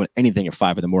brain ain't doing anything at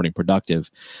 5 in the morning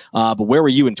productive. But where were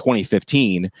you in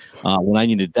 2015 when I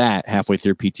needed that halfway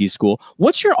through PT school?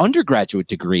 What's your undergraduate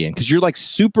degree in? Because you're like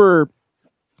super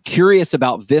curious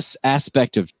about this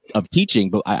aspect of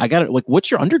teaching. But I got it. Like,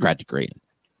 what's your undergrad degree in?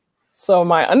 So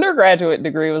my undergraduate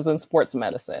degree was in sports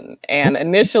medicine. And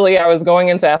initially I was going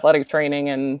into athletic training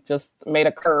and just made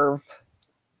a curve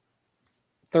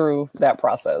through that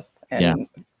process and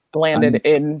landed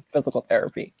in physical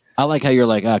therapy. I like how you're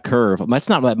like a curve. That's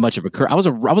not that much of a curve. I was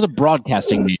a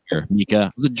broadcasting major, Mica.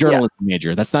 I was a journalism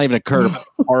major. That's not even a curve.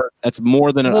 That's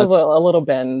more than a little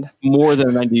bend. More than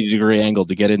a 90-degree angle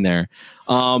to get in there.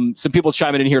 Some people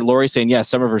chiming in here. Lori saying, yes,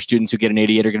 some of her students who get an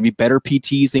 88 are going to be better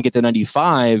PTs than get the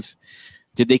 95.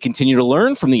 Did they continue to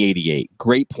learn from the 88?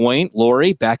 Great point,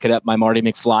 Lori. Back it up, my Marty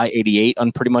McFly 88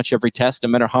 on pretty much every test, no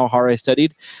matter how hard I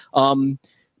studied.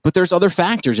 But there's other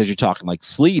factors as you're talking, like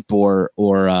sleep or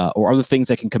other things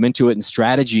that can come into it, and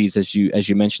strategies, as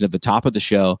you mentioned at the top of the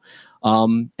show.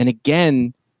 And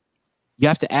again, you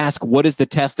have to ask, what is the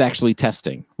test actually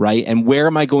testing, right? And where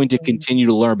am I going to continue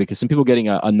to learn? Because some people getting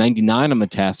a 99 on the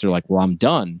test are like, well, I'm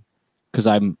done because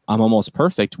I'm almost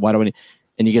perfect. Why do I need?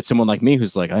 and you get someone like me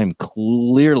who's like, I am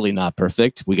clearly not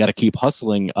perfect. We got to keep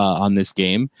hustling on this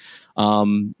game.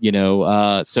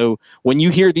 So when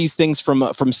you hear these things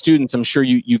from students, I'm sure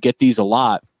you get these a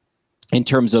lot in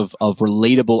terms of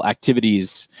relatable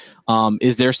activities.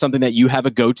 Is there something that you have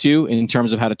a go-to in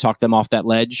terms of how to talk them off that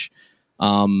ledge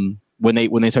when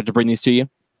they start to bring these to you?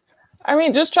 I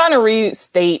mean, just trying to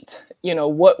restate,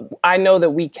 what I know that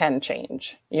we can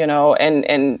change,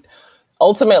 and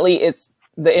ultimately it's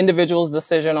the individual's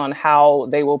decision on how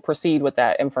they will proceed with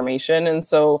that information. And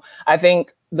so I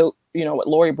think what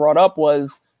Lori brought up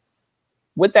was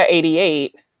with that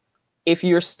 88, if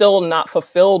you're still not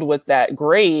fulfilled with that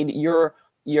grade,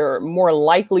 you're more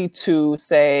likely to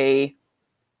say,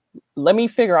 let me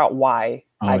figure out why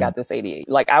I got this 88.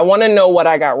 Like, I want to know what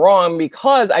I got wrong,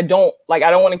 because I don't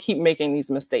want to keep making these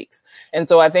mistakes. And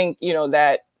so I think,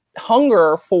 that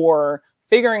hunger for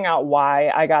figuring out why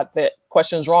I got the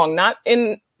questions wrong, not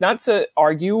to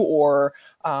argue or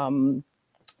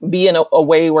be in a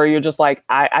way where you're just like,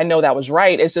 I know that was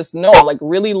right. It's just, no, like,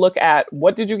 really look at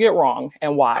what did you get wrong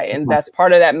and why. And that's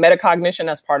part of that metacognition.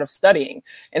 That's part of studying.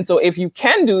 And so if you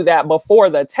can do that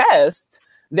before the test,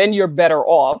 then you're better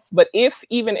off. But if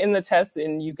even in the test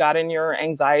and you got in your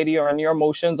anxiety or in your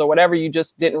emotions or whatever, you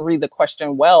just didn't read the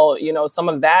question well, some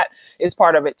of that is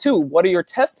part of it too. What are your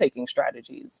test taking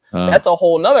strategies? That's a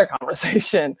whole nother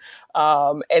conversation.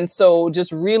 And so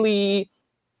just really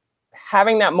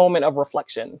having that moment of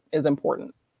reflection is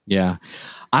important. Yeah.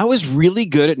 I was really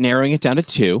good at narrowing it down to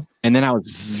 2. And then I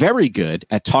was very good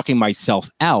at talking myself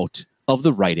out of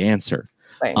the right answer.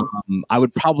 I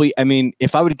would probably,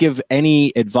 if I would give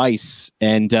any advice,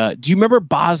 and do you remember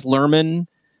Baz Luhrmann,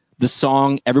 the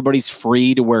song "Everybody's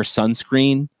Free to Wear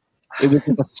Sunscreen"? It was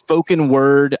like a spoken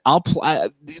word.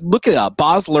 Look it up.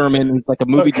 Baz Luhrmann is like a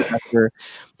movie director,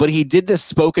 but he did this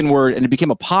spoken word, and it became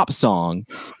a pop song.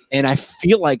 And I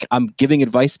feel like I'm giving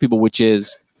advice to people, which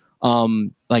is,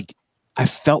 I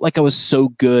felt like I was so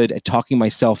good at talking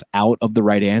myself out of the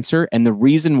right answer. And the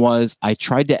reason was I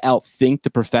tried to outthink the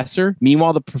professor.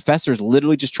 Meanwhile, the professor is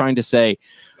literally just trying to say,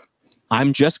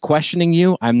 I'm just questioning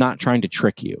you. I'm not trying to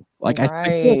trick you. Like, I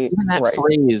think even that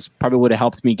phrase probably would have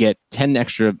helped me get 10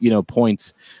 extra,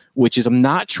 points, which is I'm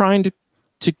not trying to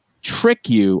trick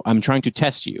you. I'm trying to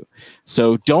test you.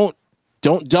 So don't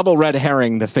double red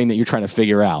herring the thing that you're trying to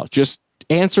figure out. Just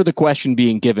answer the question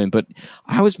being given. But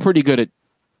I was pretty good at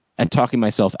talking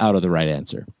myself out of the right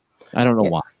answer. I don't know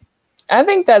why. I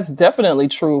think that's definitely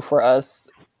true for us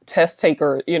test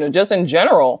taker, just in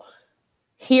general.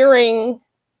 Hearing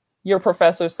your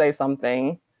professor say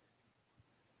something,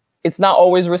 it's not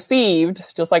always received.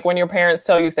 Just like when your parents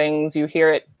tell you things, you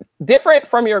hear it different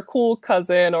from your cool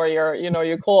cousin or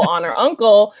your cool aunt or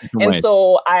uncle. And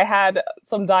so I had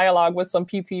some dialogue with some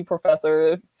PT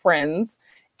professor friends,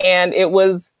 and it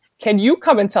was, can you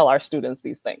come and tell our students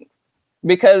these things?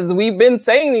 Because we've been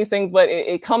saying these things, but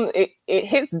it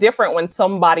hits different when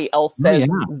somebody else says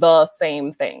the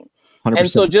same thing. 100%. And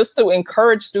so just to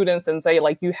encourage students and say,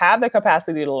 like, you have the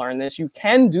capacity to learn this, you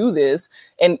can do this.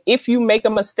 And if you make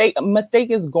a mistake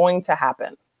is going to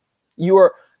happen.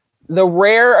 You're the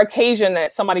rare occasion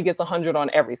that somebody gets 100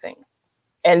 on everything.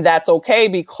 And that's okay,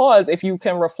 because if you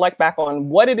can reflect back on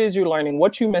what it is you're learning,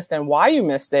 what you missed and why you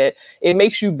missed it, it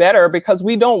makes you better, because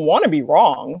we don't want to be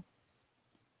wrong.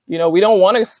 We don't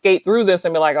want to skate through this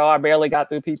and be like, oh, I barely got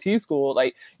through PT school.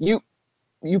 Like, you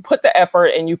put the effort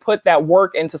and you put that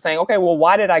work into saying, okay, well,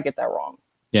 why did I get that wrong?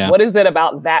 Yeah. What is it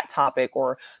about that topic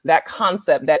or that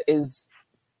concept that is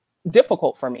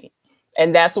difficult for me?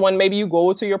 And that's when maybe you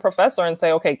go to your professor and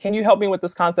say, okay, can you help me with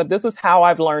this concept? This is how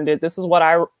I've learned it. This is what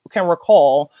I can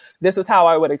recall. This is how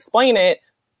I would explain it.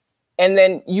 And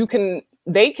then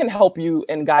they can help you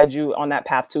and guide you on that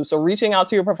path too. So reaching out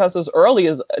to your professors early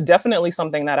is definitely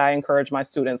something that I encourage my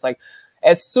students. Like,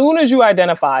 as soon as you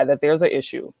identify that there's an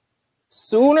issue,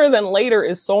 sooner than later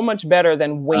is so much better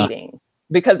than waiting,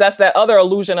 because that's that other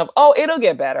illusion of, oh, it'll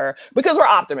get better, because we're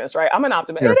optimists, right? I'm an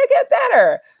optimist. Sure. It'll get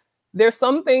better. There's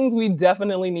some things we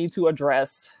definitely need to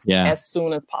address as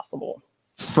soon as possible.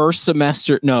 First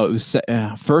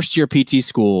year PT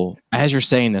school, as you're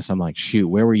saying this, I'm like, shoot,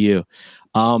 where were you?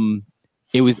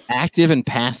 It was active and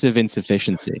passive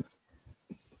insufficiency.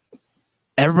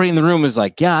 Everybody in the room was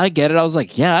like, yeah, I get it. I was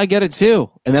like, yeah, I get it too.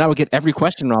 And then I would get every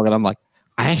question wrong, and I'm like,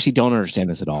 I actually don't understand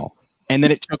this at all. And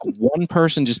then it took one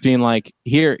person just being like,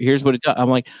 here's what it does. I'm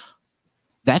like,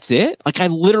 that's it? Like, I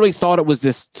literally thought it was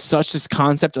this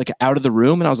concept, like, out of the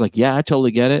room. And I was like, yeah, I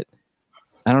totally get it.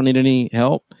 I don't need any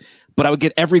help. But I would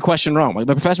get every question wrong. Like,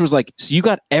 my professor was like, so you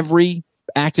got every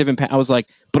active and I was like,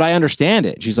 but I understand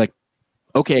it. She's like,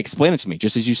 okay, explain it to me,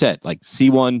 just as you said, like see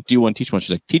one, do one, teach one.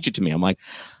 She's like, teach it to me. I'm like,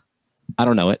 I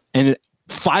don't know it. And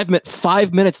 5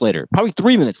 minutes later, probably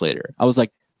 3 minutes later, I was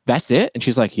like, that's it? And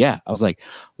she's like, yeah. I was like,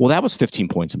 well, that was 15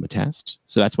 points on the test.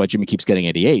 So that's why Jimmy keeps getting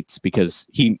 88s, because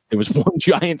there was one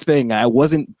giant thing. I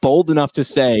wasn't bold enough to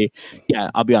say, yeah,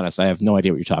 I'll be honest, I have no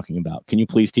idea what you're talking about. Can you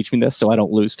please teach me this so I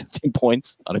don't lose 15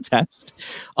 points on a test?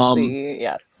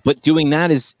 Yes. But doing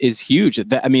that is huge.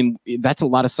 I mean, that's a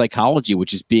lot of psychology,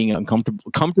 which is being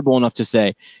comfortable enough to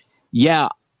say, yeah,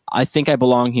 I think I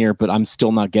belong here, but I'm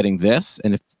still not getting this.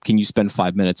 And can you spend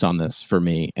 5 minutes on this for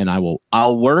me? And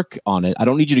I'll work on it. I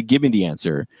don't need you to give me the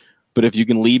answer, but if you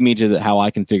can lead me to how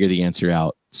I can figure the answer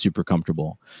out, super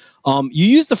comfortable. You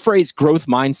use the phrase growth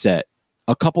mindset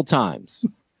a couple times.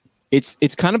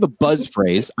 It's kind of a buzz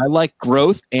phrase. I like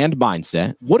growth and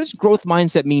mindset. What does growth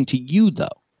mindset mean to you, though?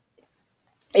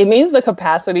 It means the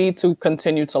capacity to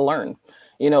continue to learn.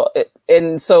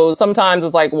 And so sometimes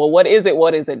it's like, well, what is it?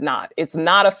 What is it not? It's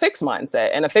not a fixed mindset.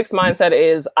 And a fixed mindset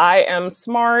is I am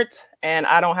smart and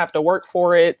I don't have to work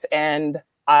for it. And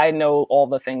I know all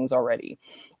the things already.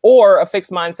 Or a fixed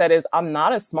mindset is I'm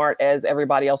not as smart as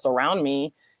everybody else around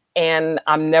me. And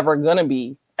I'm never going to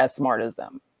be as smart as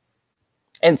them.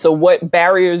 And so what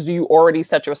barriers do you already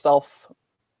set yourself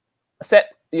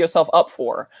up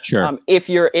for? Sure. If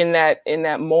you're in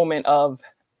that moment of,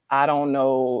 I don't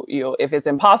know, if it's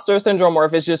imposter syndrome or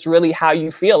if it's just really how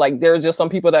you feel. Like there's just some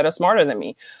people that are smarter than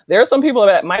me. There are some people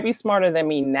that might be smarter than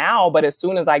me now, but as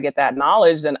soon as I get that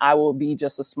knowledge, then I will be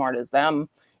just as smart as them,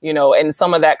 and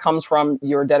some of that comes from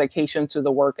your dedication to the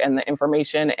work and the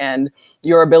information and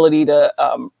your ability to,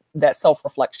 that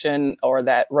self-reflection or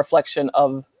that reflection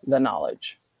of the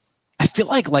knowledge. I feel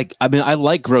like I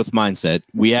like growth mindset.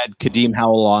 We had Kadeem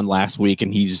Howell on last week,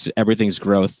 and everything's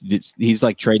growth. He's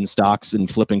like trading stocks and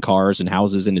flipping cars and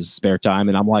houses in his spare time,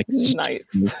 and I'm like, nice.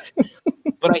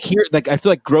 But I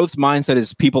feel like growth mindset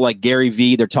is people like Gary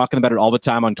Vee. They're talking about it all the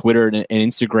time on Twitter and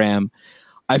Instagram.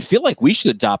 I feel like we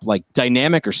should adopt like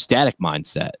dynamic or static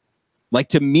mindset. Like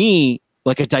to me,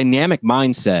 like a dynamic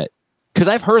mindset, because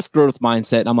I've heard growth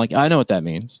mindset, and I'm like, I know what that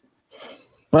means.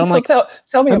 But I'm like,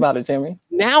 tell me about it, Jimmy.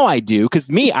 Now I do, because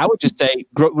I would just say,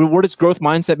 what does growth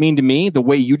mindset mean to me? The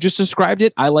way you just described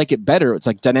it, I like it better. It's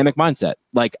like dynamic mindset.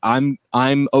 Like I'm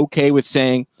okay with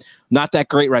saying, not that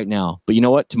great right now, but you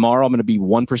know what? Tomorrow I'm going to be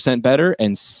 1% better,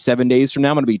 and 7 days from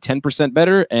now I'm going to be 10%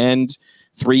 better, and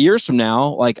 3 years from now,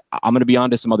 like I'm going to be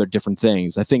onto some other different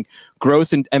things. I think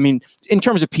growth, and I mean, in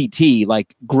terms of PT,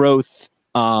 like growth.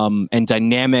 And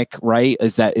dynamic, right?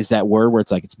 Is that word where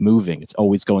it's like it's moving, it's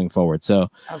always going forward. So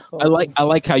absolutely. I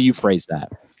like how you phrase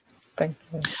that. Thank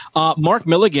you. Mark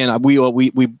Milligan, we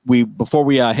before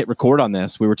we hit record on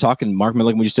this, we were talking. Mark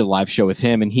Milligan, we just did a live show with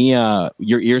him, and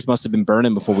your ears must have been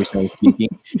burning before we started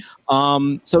speaking.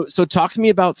 So talk to me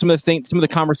about some of the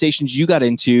conversations you got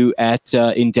into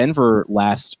in Denver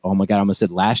last. Oh my God, I almost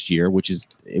said last year,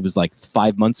 it was like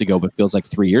 5 months ago, but feels like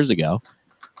 3 years ago.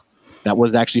 That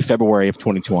was actually February of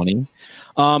 2020.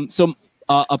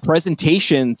 A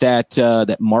presentation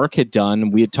that Mark had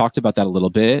done, we had talked about that a little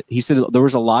bit. He said there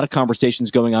was a lot of conversations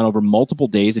going on over multiple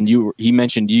days, and he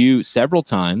mentioned you several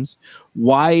times.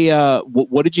 Why?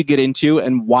 What did you get into,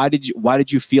 and why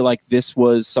did you feel like this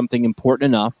was something important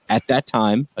enough at that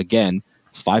time? Again,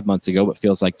 5 months ago, but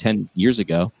feels like 10 years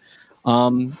ago.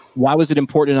 Why was it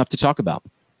important enough to talk about?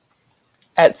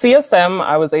 At CSM,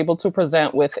 I was able to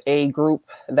present with a group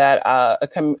that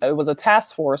it was a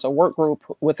task force, a work group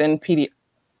within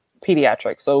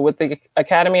pediatrics. So with the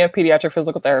Academy of Pediatric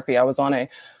Physical Therapy, I was on a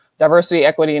diversity,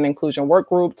 equity, and inclusion work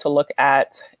group to look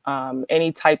at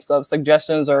any types of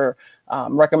suggestions or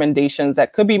recommendations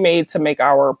that could be made to make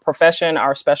our profession,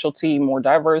 our specialty more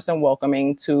diverse and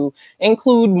welcoming, to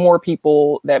include more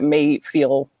people that may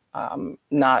feel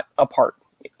not a part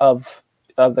of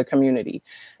the community.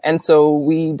 And so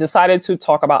we decided to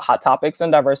talk about hot topics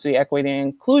in diversity, equity, and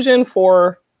inclusion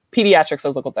for pediatric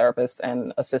physical therapists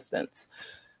and assistants.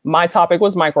 My topic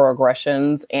was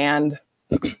microaggressions. And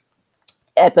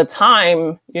at the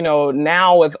time,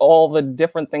 now with all the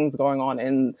different things going on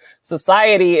in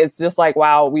society, it's just like,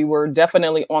 wow, we were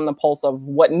definitely on the pulse of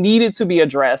what needed to be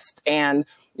addressed. And,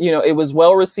 it was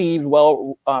well received,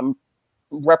 well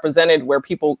represented, where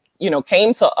people,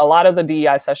 came to a lot of the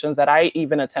DEI sessions that I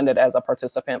even attended as a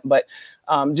participant, but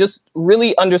just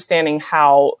really understanding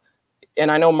how,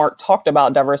 and I know Mark talked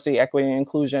about diversity, equity, and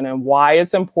inclusion, and why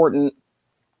it's important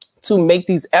to make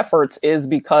these efforts is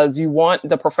because you want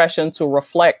the profession to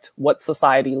reflect what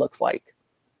society looks like.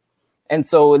 And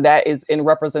so that is in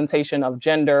representation of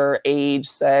gender, age,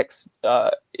 sex,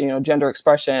 gender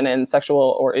expression and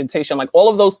sexual orientation, like all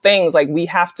of those things. Like we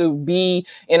have to be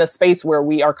in a space where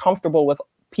we are comfortable with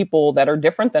people that are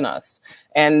different than us.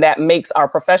 And that makes our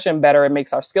profession better. It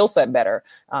makes our skill set better.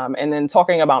 And then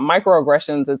talking about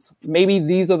microaggressions, it's maybe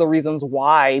these are the reasons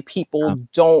why people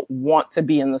don't want to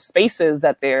be in the spaces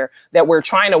that we're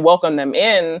trying to welcome them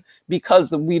in,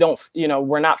 because we don't,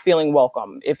 we're not feeling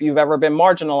welcome. If you've ever been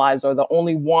marginalized or the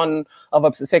only one of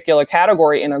a particular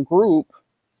category in a group,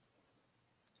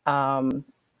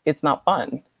 it's not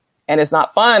fun. And it's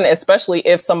not fun, especially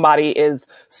if somebody is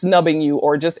snubbing you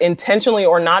or just intentionally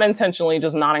or not intentionally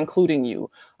just not including you.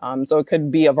 So it could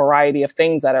be a variety of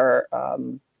things that are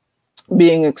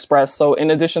being expressed. So in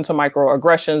addition to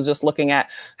microaggressions, just looking at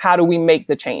how do we make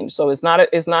the change? So it's not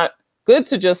good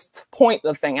to just point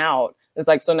the thing out. It's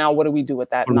like, so now what do we do with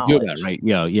that knowledge? Do that, right?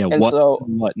 Yeah. And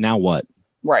what now what?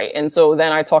 Right. And so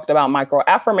then I talked about micro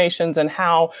affirmations and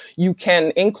how you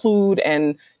can include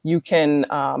and you can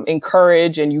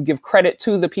encourage and you give credit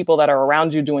to the people that are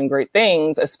around you doing great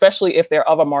things, especially if they're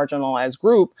of a marginalized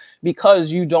group,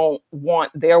 because you don't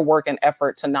want their work and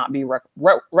effort to not be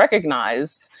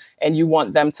recognized. And you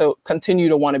want them to continue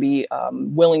to want to be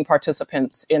willing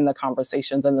participants in the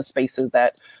conversations and the spaces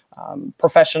that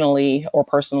professionally or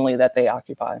personally that they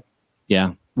occupy.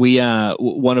 Yeah. We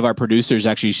one of our producers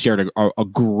actually shared a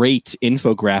great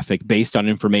infographic based on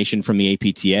information from the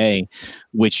APTA,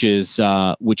 which is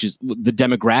the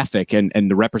demographic and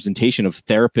the representation of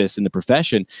therapists in the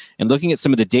profession, and looking at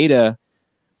some of the data,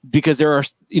 because there are,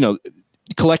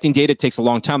 collecting data takes a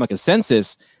long time, like a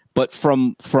census, but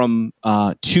from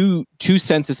two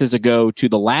censuses ago to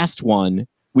the last one,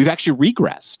 we've actually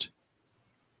regressed,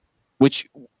 which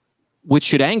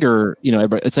should anger,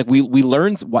 everybody. It's like we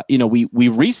learned what, we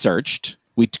researched,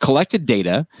 we collected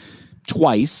data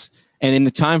twice, and in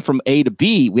the time from A to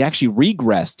B, we actually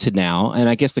regressed to now. And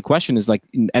I guess the question is like,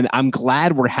 and I'm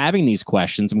glad we're having these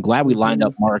questions. I'm glad we lined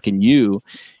up Mark and you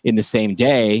in the same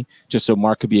day, just so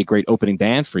Mark could be a great opening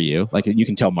band for you. Like you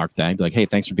can tell Mark that and be like, hey,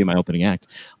 thanks for being my opening act.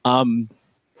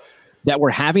 That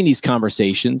we're having these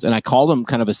conversations, and I called him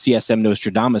kind of a CSM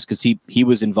Nostradamus because he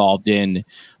was involved in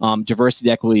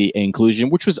diversity, equity, and inclusion,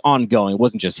 which was ongoing. It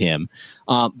wasn't just him,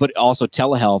 but also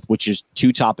telehealth, which is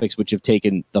two topics which have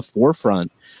taken the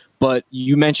forefront. But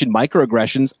you mentioned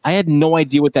microaggressions. I had no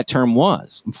idea what that term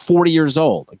was. I'm 40 years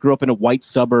old. I grew up in a white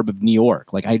suburb of New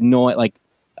York. Like I had no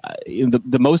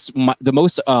the most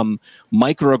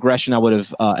microaggression I would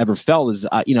have ever felt is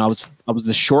I was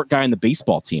the short guy on the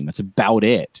baseball team. That's about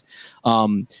it.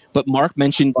 But Mark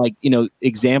mentioned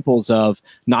examples of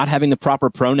not having the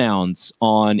proper pronouns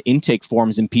on intake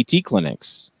forms in PT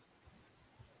clinics.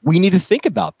 We need to think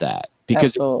about that,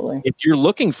 because if you're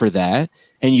looking for that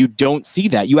and you don't see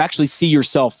that, you actually see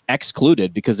yourself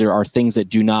excluded, because there are things that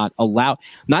do not allow,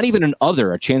 not even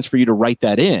a chance for you to write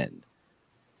that in.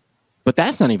 But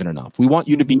that's not even enough. We want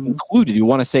you to be included. You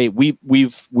want to say we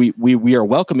are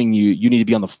welcoming you. You need to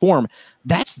be on the form.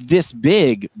 That's this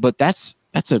big, but that's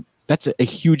a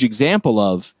huge example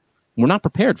of we're not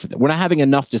prepared for that. We're not having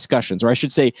enough discussions, or I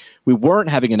should say, we weren't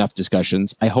having enough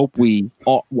discussions. I hope we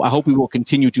will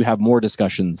continue to have more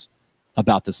discussions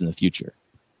about this in the future.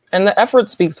 And the effort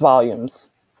speaks volumes.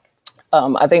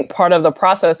 I think part of the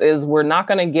process is we're not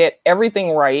going to get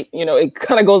everything right. It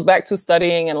kind of goes back to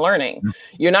studying and learning.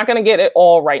 You're not going to get it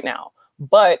all right now,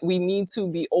 but we need to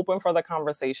be open for the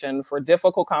conversation, for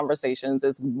difficult conversations.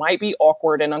 It might be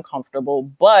awkward and uncomfortable,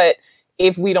 but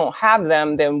if we don't have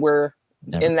them, then we're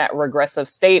in that regressive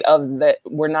state of that.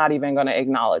 We're not even going to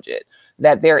acknowledge it,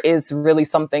 that there is really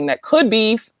something that could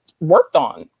be worked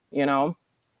on,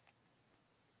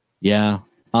 Yeah.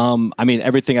 I mean,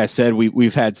 everything I said,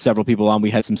 we've had several people on.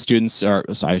 We had some students, I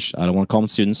don't want to call them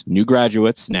students, new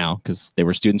graduates now, because they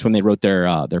were students when they wrote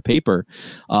their paper,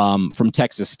 from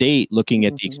Texas State, looking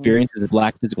at the experiences of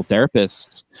Black physical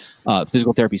therapists,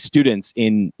 physical therapy students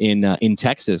in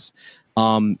Texas.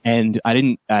 And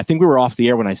I think we were off the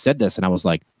air when I said this, and I was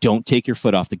like, don't take your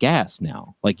foot off the gas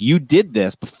now. Like, you did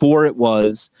this before it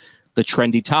was the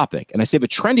trendy topic. And I say the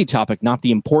trendy topic, not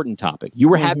the important topic. You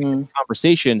were having a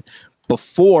conversation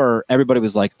before everybody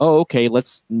was like, oh, okay,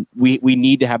 we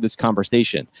need to have this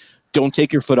conversation. Don't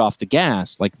take your foot off the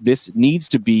gas. Like, this needs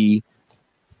to be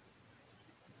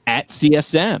at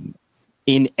CSM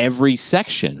in every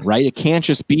section, right? It can't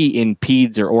just be in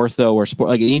peds or ortho or sport.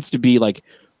 Like, it needs to be like,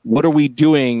 what are we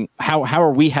doing? How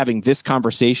are we having this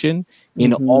conversation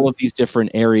in all of these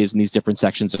different areas and these different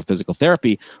sections of physical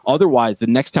therapy? Otherwise, the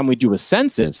next time we do a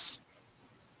census,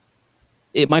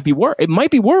 it might be worse. It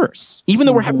might be worse. Even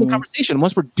though we're having a conversation,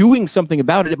 unless we're doing something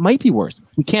about it, it might be worse.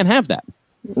 We can't have that.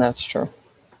 That's true.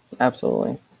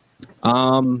 Absolutely.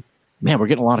 Man, we're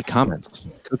getting a lot of comments.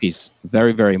 Cookies,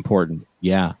 very, very important.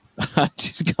 Yeah.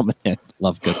 She's coming in.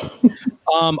 Love cookies.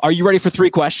 Are you ready for 3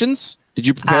 questions? Did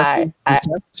you prepare for this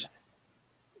test?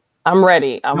 I'm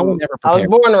ready. I was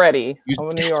born ready. I'm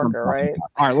a New Yorker, right?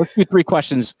 All right, let's do 3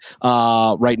 questions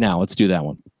right now. Let's do that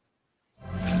one.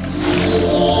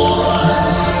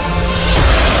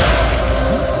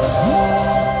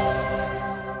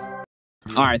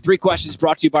 All right, 3 questions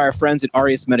brought to you by our friends at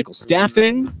Arias Medical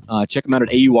Staffing. Check them out at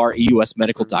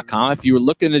aureusmedical.com. If you were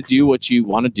looking to do what you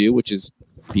want to do, which is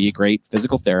be a great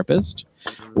physical therapist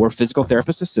or physical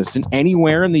therapist assistant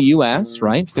anywhere in the U.S.,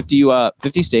 right?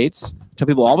 50 states. I tell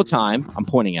people all the time, I'm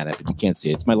pointing at it, but you can't see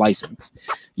it. It's my license.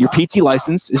 Your PT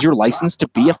license is your license to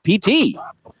be a PT.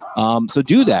 So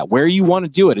do that where you want to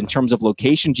do it in terms of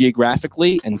location,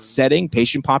 geographically, and setting,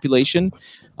 patient population.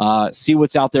 See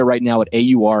what's out there right now at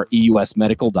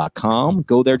aureusmedical.com.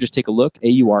 Go there, just take a look,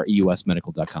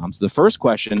 aureusmedical.com. So the first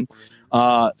question,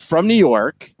 from New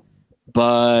York,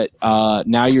 but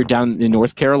now you're down in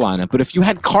North Carolina. But if you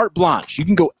had carte blanche, you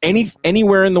can go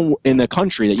anywhere in the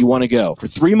country that you want to go for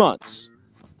 3 months.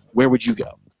 Where would you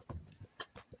go?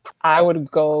 I would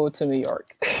go to New York.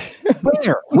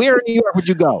 Where in New York would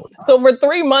you go? So for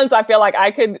 3 months, I feel like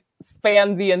I could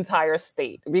span the entire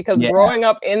state because growing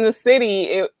up in the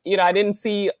city, I didn't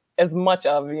see as much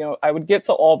of, I would get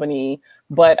to Albany,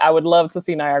 but I would love to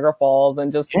see Niagara Falls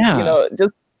and just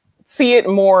see it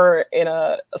more in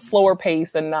a slower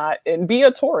pace and be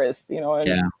a tourist,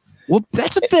 Well,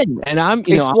 that's the thing. And I'm,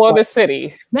 explore the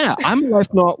city. Yeah, I'm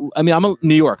a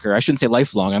New Yorker. I shouldn't say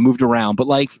lifelong. I moved around, but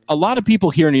like a lot of people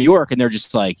here in New York and they're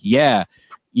just like,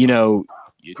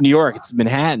 New York, it's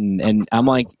Manhattan. And I'm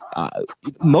like,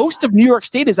 most of New York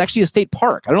State is actually a state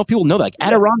park. I don't know if people know that. Like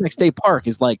Adirondack State Park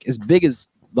is like as big as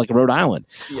like Rhode Island.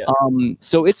 Yeah.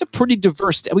 So it's a pretty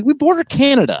diverse. We border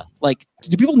Canada. Like,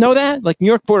 do people know that? Like New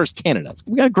York borders Canada.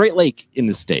 We got a Great Lake in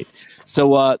the state.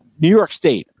 So New York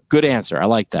State. Good answer. I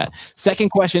like that. Second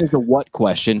question is the what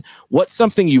question. What's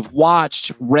something you've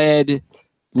watched, read,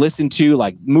 listened to,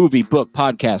 like movie, book,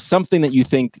 podcast, something that you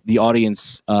think the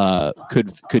audience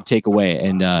could take away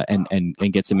and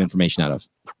get some information out of?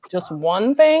 Just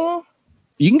one thing?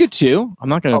 You can get 2. I'm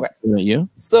not going to limit you.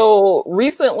 So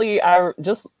recently I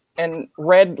just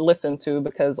listened to,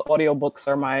 because audiobooks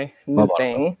are my new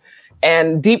thing.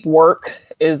 And Deep Work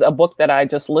is a book that I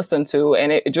just listened to,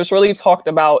 and it just really talked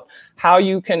about how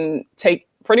you can take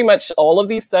pretty much all of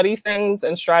these study things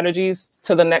and strategies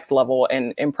to the next level,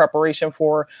 and in preparation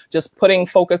for just putting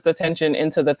focused attention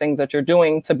into the things that you're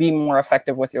doing to be more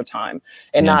effective with your time,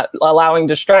 and not allowing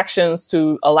distractions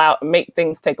to make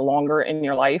things take longer in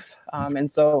your life.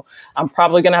 And so I'm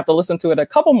probably going to have to listen to it a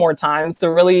couple more times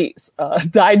to really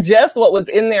digest what was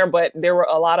in there. But there were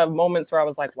a lot of moments where I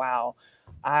was like, wow,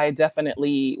 I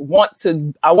definitely want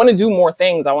to do more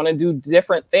things. I want to do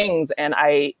different things. And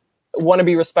I want to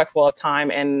be respectful of time.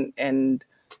 And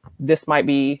this might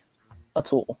be a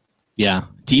tool. Yeah.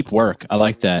 Deep work. I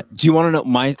like that. Do you want to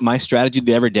know my strategy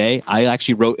the other day? I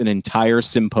actually wrote an entire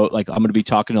symposium. Like I'm going to be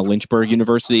talking to Lynchburg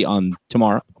University on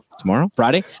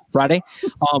Friday.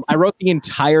 I wrote the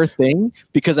entire thing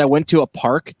because I went to a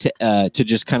park to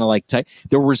just kind of like type.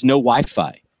 There was no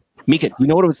Wi-Fi. Mica, you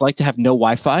know what it was like to have no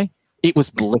Wi-Fi? It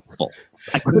was blissful.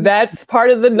 That's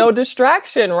part of the no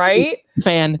distraction, right?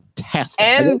 Fantastic.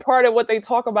 And part of what they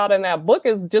talk about in that book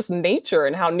is just nature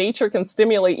and how nature can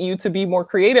stimulate you to be more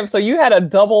creative. So you had a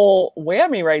double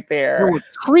whammy right there. There were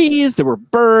trees, there were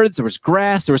birds, there was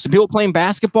grass, there were some people playing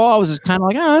basketball. I was just kind of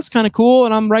like, oh, that's kind of cool.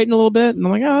 And I'm writing a little bit and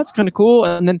I'm like, oh, that's kind of cool.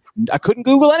 And then I couldn't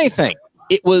Google anything.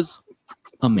 It was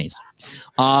amazing.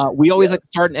 We always like to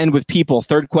start and end with people.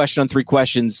 Third question on 3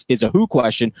 questions is a who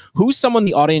question. Who's someone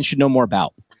the audience should know more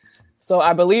about? So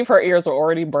I believe her ears are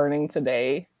already burning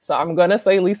today. So I'm going to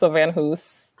say Lisa Van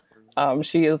Hoos.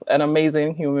 She is an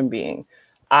amazing human being.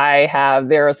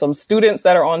 There are some students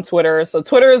that are on Twitter. So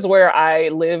Twitter is where I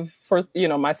live for,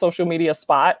 my social media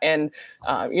spot, and,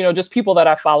 just people that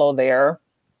I follow there.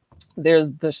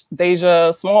 There's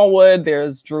Deja Smallwood,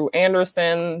 there's Drew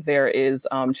Anderson, there is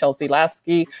Chelsea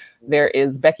Lasky, there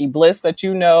is Becky Bliss that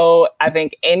I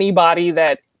think anybody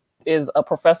that is a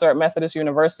professor at Methodist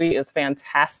University is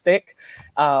fantastic.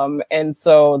 And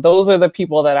so those are the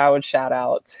people that I would shout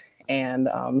out and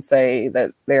say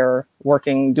that they're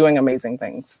doing amazing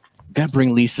things. Gotta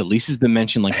bring Lisa. Lisa's been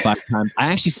mentioned like 5 times.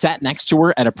 I actually sat next to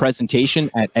her at a presentation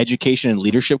at Education and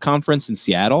Leadership Conference in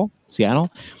Seattle.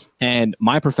 And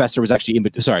my professor was actually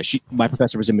my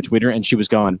professor was in between her, and she was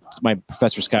going, my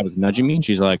professor Scott was nudging me, and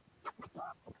she's like,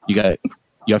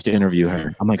 You have to interview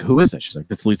her. I'm like, who is that? She's like,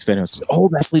 that's Lisa Van Hoos. Oh,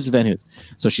 that's Lisa Van Hoos.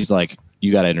 So she's like,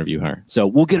 you got to interview her. So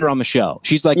we'll get her on the show.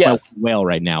 She's like my whale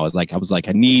right now. I was like,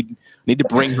 I need to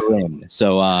bring her in.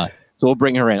 So we'll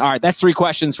bring her in. All right, that's 3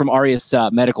 questions from Aureus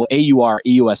Medical,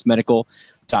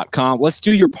 AUREUSmedical.com. Let's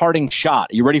do your parting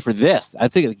shot. Are you ready for this? I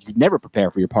think you never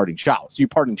prepare for your parting shot. Let's do your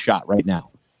parting shot right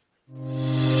now.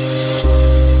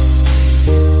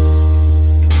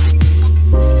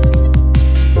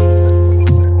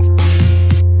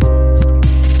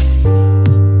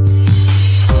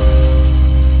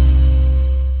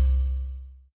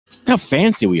 How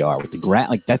fancy we are with the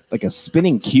like that, like a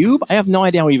spinning cube. I have no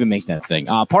idea how we even make that thing.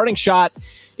 Parting shot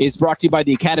is brought to you by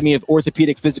the Academy of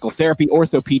Orthopedic Physical Therapy,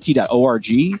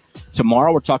 orthopt.org.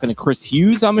 Tomorrow, we're talking to Chris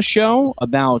Hughes on the show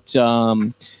about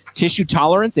tissue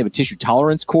tolerance. They have a tissue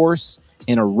tolerance course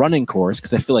and a running course,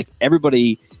 because I feel like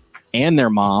everybody and their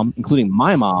mom, including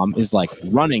my mom, is like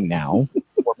running now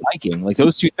or biking. Like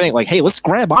those two things. Like, hey, let's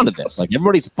grab onto this. Like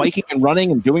everybody's biking and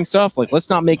running and doing stuff. Like, let's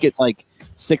not make it like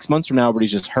 6 months from now,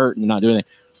 everybody's just hurt and not doing it.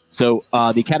 So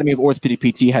the Academy of Orthopedic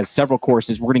PT has several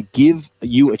courses. We're going to give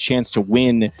you a chance to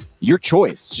win your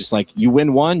choice. Just like you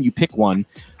win one, you pick one.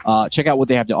 Check out what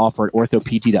they have to offer at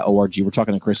orthopt.org. We're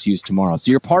talking to Chris Hughes tomorrow.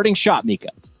 So your parting shot, Mica.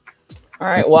 All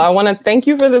right. Well, I want to thank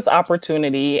you for this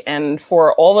opportunity, and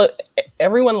for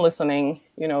everyone listening,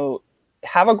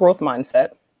 have a growth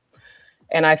mindset.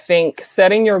 And I think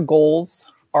setting your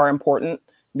goals are important,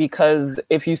 because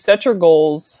if you set your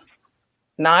goals,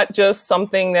 not just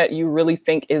something that you really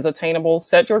think is attainable,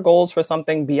 set your goals for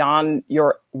something beyond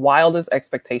your wildest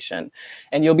expectation,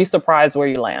 and you'll be surprised where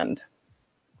you land.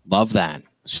 Love that.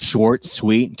 Short,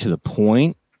 sweet, to the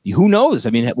point. Who knows?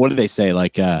 I mean, what do they say?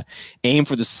 Like, aim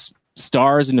for the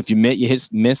stars, and if you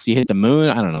miss, you hit the moon.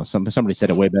 I don't know. Somebody said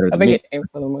it way better than me. Aim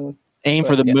for the moon. Aim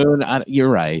for the moon. You're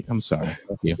right. I'm sorry.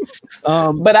 Thank you.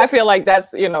 But I feel like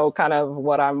that's, kind of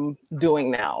what I'm doing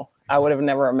now. I would have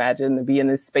never imagined to be in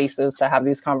these spaces, to have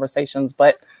these conversations,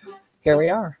 but here we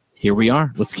are. Here we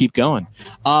are. Let's keep going.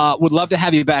 Would love to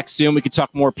have you back soon. We could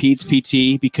talk more PEDS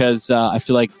PT, because I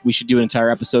feel like we should do an entire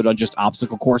episode on just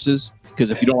obstacle courses.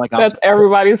 Because if you don't like that's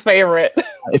everybody's favorite.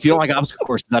 If you don't like obstacle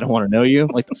courses, I don't want to know you.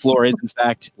 Like the floor is in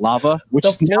fact lava, which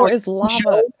the floor is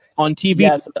lava on TV.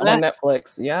 Yes, on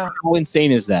Netflix. Yeah. How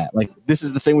insane is that? Like, this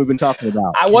is the thing we've been talking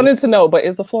about. I wanted to know, but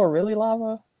is the floor really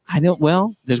lava? I don't.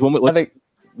 Well, there's one. We'll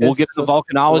get to the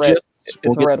volcanologist.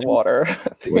 It's red water.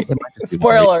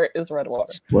 Spoiler is red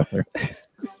water. Spoiler.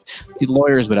 The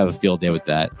lawyers would have a field day with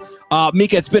that.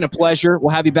 Mica, it's been a pleasure.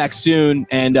 We'll have you back soon.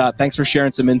 And thanks for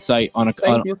sharing some insight on a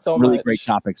really great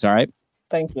topics. All right.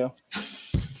 Thank you.